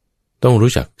ต้อง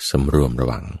รู้จักสำรวมระ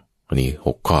วังอันนี้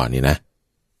6ข้อนี้นะ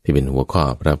ที่เป็นหัวข้อ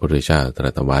พระพุทธเจ้าตรั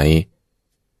สไว้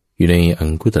อยู่ในอัง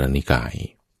คุตรนิกาย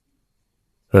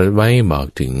ตรัสไว้บอก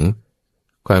ถึง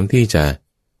ความที่จะ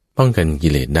ป้องกันกิ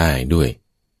เลสได้ด้วย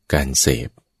การเสพ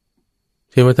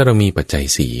เช่นว่าถ้าเรามีปัจจัย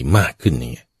4มากขึ้นเ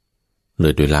นี่ยเลิ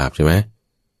ศด้วยลาภใช่ไหม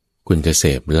คุณจะเส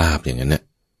พลาภอย่างนั้นนะ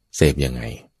เสพยังไง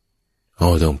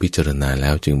ต้องพิจารณาแล้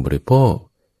วจึงบริโภค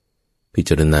พิ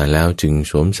จารณาแล้วจึง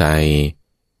สวมใส่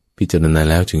พิจารณา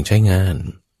แล้วจึงใช้งาน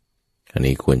อัน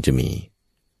นี้ควรจะมี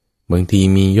บางที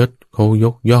มียศเขาย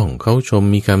กย่องเขาชม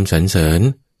มีคำสรรเสริญ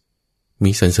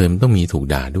มีสรรเสริญต้องมีถูก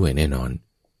ด่าด้วยแน่นอน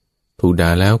ถูกด่า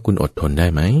แล้วคุณอดทนได้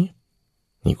ไหม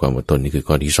นี่ความอดทนนี่คือ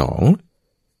ข้อที่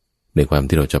2ในความ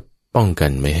ที่เราจะป้องกั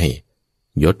นไม่ให้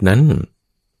ยศนั้น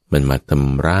มันมาท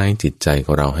ำร้ายจิตใจข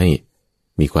องเราให้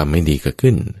มีความไม่ดีเกิด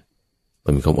ขึ้นต้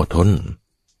องมีความอดทน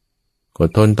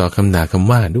ต่อคำด่าค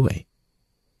ำว่าด้วย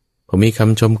พอมีค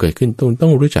ำชมเกิดขึ้นต้อ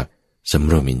งรู้จักส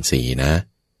ำรวมอินทรีย์นะ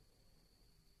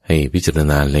ให้พิจาร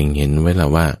ณาเล็งเห็นไว้แล้ว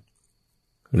ว่า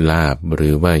ลาภหรื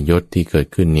อว่ายศที่เกิด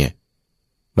ขึ้นเนี่ย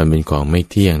มันเป็นของไม่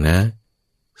เที่ยงนะ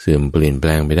เสื่อมเปลี่ยนแปล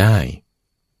งไปได้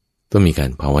ต้องมีกา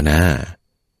รภาวนา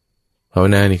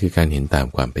นี่คือการเห็นตาม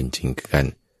ความเป็นจริงคือการ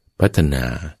พัฒนา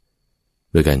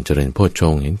โดยการเจริญโพชฌ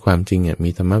งค์เห็นความจริงมี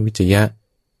ธรรมวิจยะ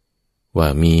ว่า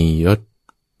มียศ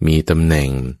มีตำแหน่ง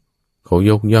เขา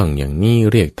ยกย่องอย่างนี้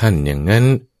เรียกท่านอย่างนั้น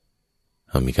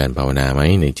มีการภาวนาไหม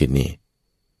ในจิตนี่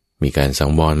มีการสั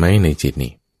งวรไหมในจิต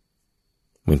นี่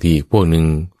บางทีพวกหนึ่ง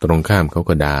ตรงข้ามเขา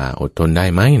ก็ด่าอดทนได้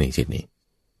ไหมในจิตนี่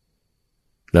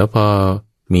แล้วพอ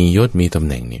มียศมีตำแ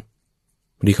หน่งเนี่ย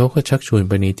บางทีเขาก็ชักชวนไ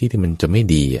ปในที่ที่มันจะไม่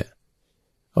ดี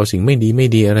เอาสิ่งไม่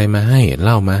ดีอะไรมาให้เห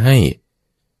ล้ามาให้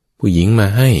ผู้หญิงมา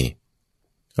ให้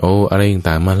เอาอะไร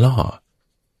ต่างๆมาล่อ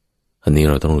อันนี้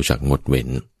เราต้องรู้จักงดเ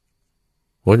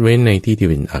ว้นในที่ที่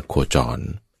เป็นอโคจร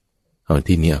เอา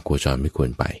ที่นี้อโคจรไม่ควร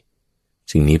ไป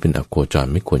สิ่งนี้เป็นอโคจร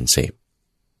ไม่ควรเสพ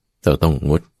เราต้อง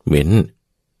งดเว้น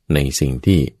ในสิ่ง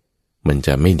ที่มันจ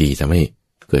ะไม่ดีทำให้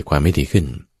เกิดความไม่ดีขึ้น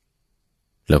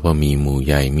แล้วพอมีหมู่ใ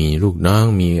หญ่มีลูกน้อง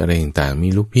มีอะไรต่างๆมี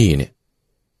ลูกพี่เนี่ย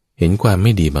เห็นความไ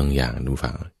ม่ดีบางอย่างดู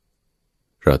ฟัง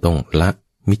เราต้องละ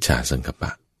มิจฉาสังกัปป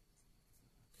ะ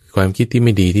ความคิดที่ไ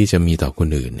ม่ดีที่จะมีต่อคน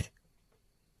อื่นเนี่ย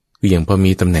คืออย่างพอ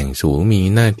มีตำแหน่งสูงมี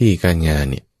หน้าที่การงาน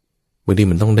เนี่ยบางที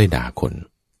มันต้องได้ด่าคน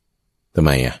ทำไ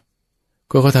ม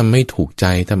ก็เขาทำไม่ถูกใจ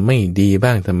ทำไม่ดีบ้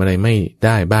างทำอะไรไม่ไ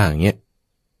ด้บ้างเงี้ย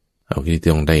เอาที่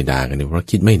ต้องได้ด่ากันเพราะ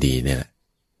คิดไม่ดีเนี่ยแหละ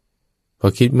พอ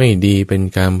คิดไม่ดีเป็น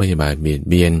การพยาบาทเบียด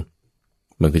เบียน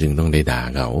มันก็จึงต้องได้ด่า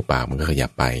เขาปากมันก็ขยั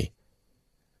บไป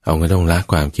เอาก็ต้องละ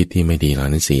ความคิดที่ไม่ดีเหล่า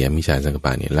นั้นเสียมิจฉาสังกัปป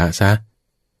ะเนี่ยละซ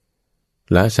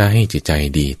ะให้จิตใจ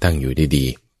ดีตั้งอยู่ได้ดี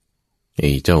ไอ้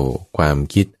เจ้าความ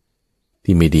คิด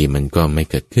ที่ไม่ดีมันก็ไม่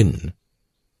เกิดขึ้น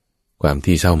ความ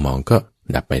ที่เศร้าหมองก็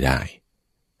ดับไปได้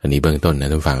อันนี้เบื้องต้นนะ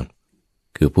ท่านฟัง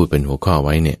คือพูดเป็นหัวข้อไ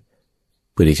ว้เนี่ย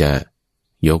เพื่อที่จะ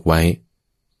ยกไว้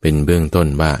เป็นเบื้องต้น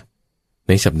ว่าใ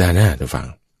นสัปดาห์หน้าท่านฟัง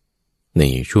ใน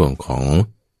ช่วงของ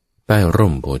ใต้ร่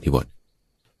มโพธิบท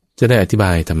จะได้อธิบ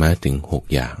ายธรรมะถึง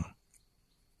6อย่าง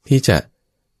ที่จะ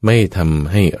ไม่ท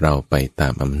ำให้เราไปตา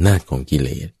มอำนาจของกิเล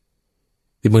ส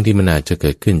ที่บางทีมันอาจจะเ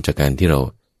กิดขึ้นจากการที่เรา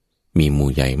มีหมู่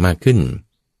ใหญ่มากขึ้น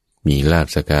มีลาภ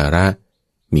สักการะ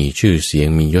มีชื่อเสียง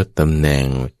มียศตำแหน่ง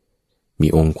มี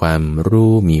องค์ความ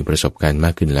รู้มีประสบการณ์ม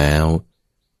ากขึ้นแล้ว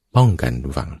ป้องกัน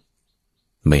ฝัง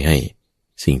ไม่ให้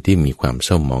สิ่งที่มีความเศ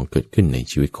ร้าหมองเกิดขึ้นใน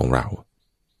ชีวิตของเรา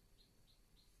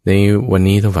ในวัน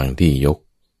นี้ท่านฟังที่ยก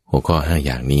หัวข้อ5อ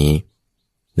ย่างนี้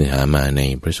เนื้อหามาใน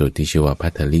พระสูตรที่ชื่อว่าภั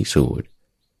ททลิสูตร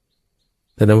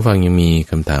ถ้าท่านฟังยังมี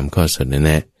คำถามข้อเสนอแน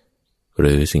ะห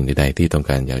รือสิ่งใดๆที่ต้อง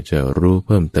การอยากจะรู้เ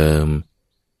พิ่มเติม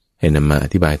ให้นำมาอ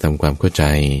ธิบายทำความเข้าใจ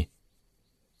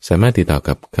สามารถติดต่อ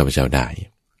กับข้าพเจ้าได้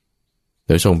โด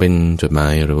ยส่งเป็นจดหมา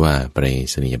ยหรือว่าไปร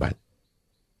ษณียบัตร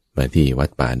มาที่วัด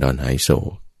ป่าดอนหายโศ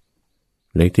ก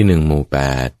เลขที่1หมู่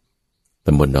8ต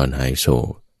ำบลดอนหายโศ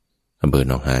กอำเภอห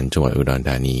นองหานจังหวัดอุดรธ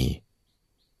านี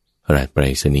รหัสไปร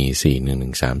ษณีย์41130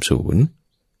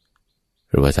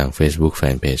หรือว่าทาง Facebook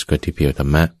Fanpage ก็ที่เพียวธร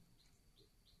รมะ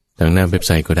ทางหน้าเว็บไ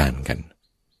ซต์ก็ได้เหมือนกัน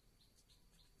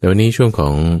แต่วันนี้ช่วงขอ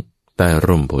งใต้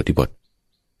ร่มโพธิบท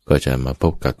ก็จะมาพ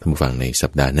บกับท่านผู้ฟังในสั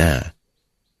ปดาห์หน้า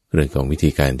เรื่องของวิธี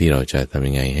การที่เราจะทำ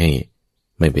ยังไงให้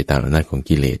ไม่ไปตามอำนาจของ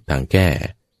กิเลสทางแก้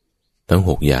ทั้ง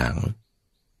6อย่าง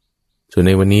ส่วนใ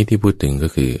นวันนี้ที่พูดถึงก็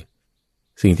คือ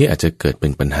สิ่งที่อาจจะเกิดเป็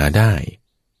นปัญหาได้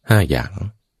5อย่าง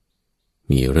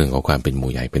มีเรื่องของความเป็นห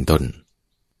มู่ใหญ่เป็นต้น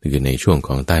คือในช่วงข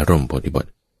องใต้ร่มโพธิบท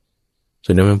ส่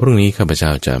วนในวันพรุ่งนี้ข้าพเจ้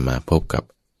าจะมาพบกับ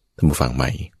ท่านผู้ฟังใหม่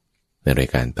ในราย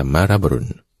การธรรมารับอรุ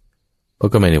ณพบ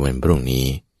กันใหม่ในวันพรุ่งนี้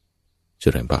เจ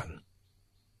ริญพร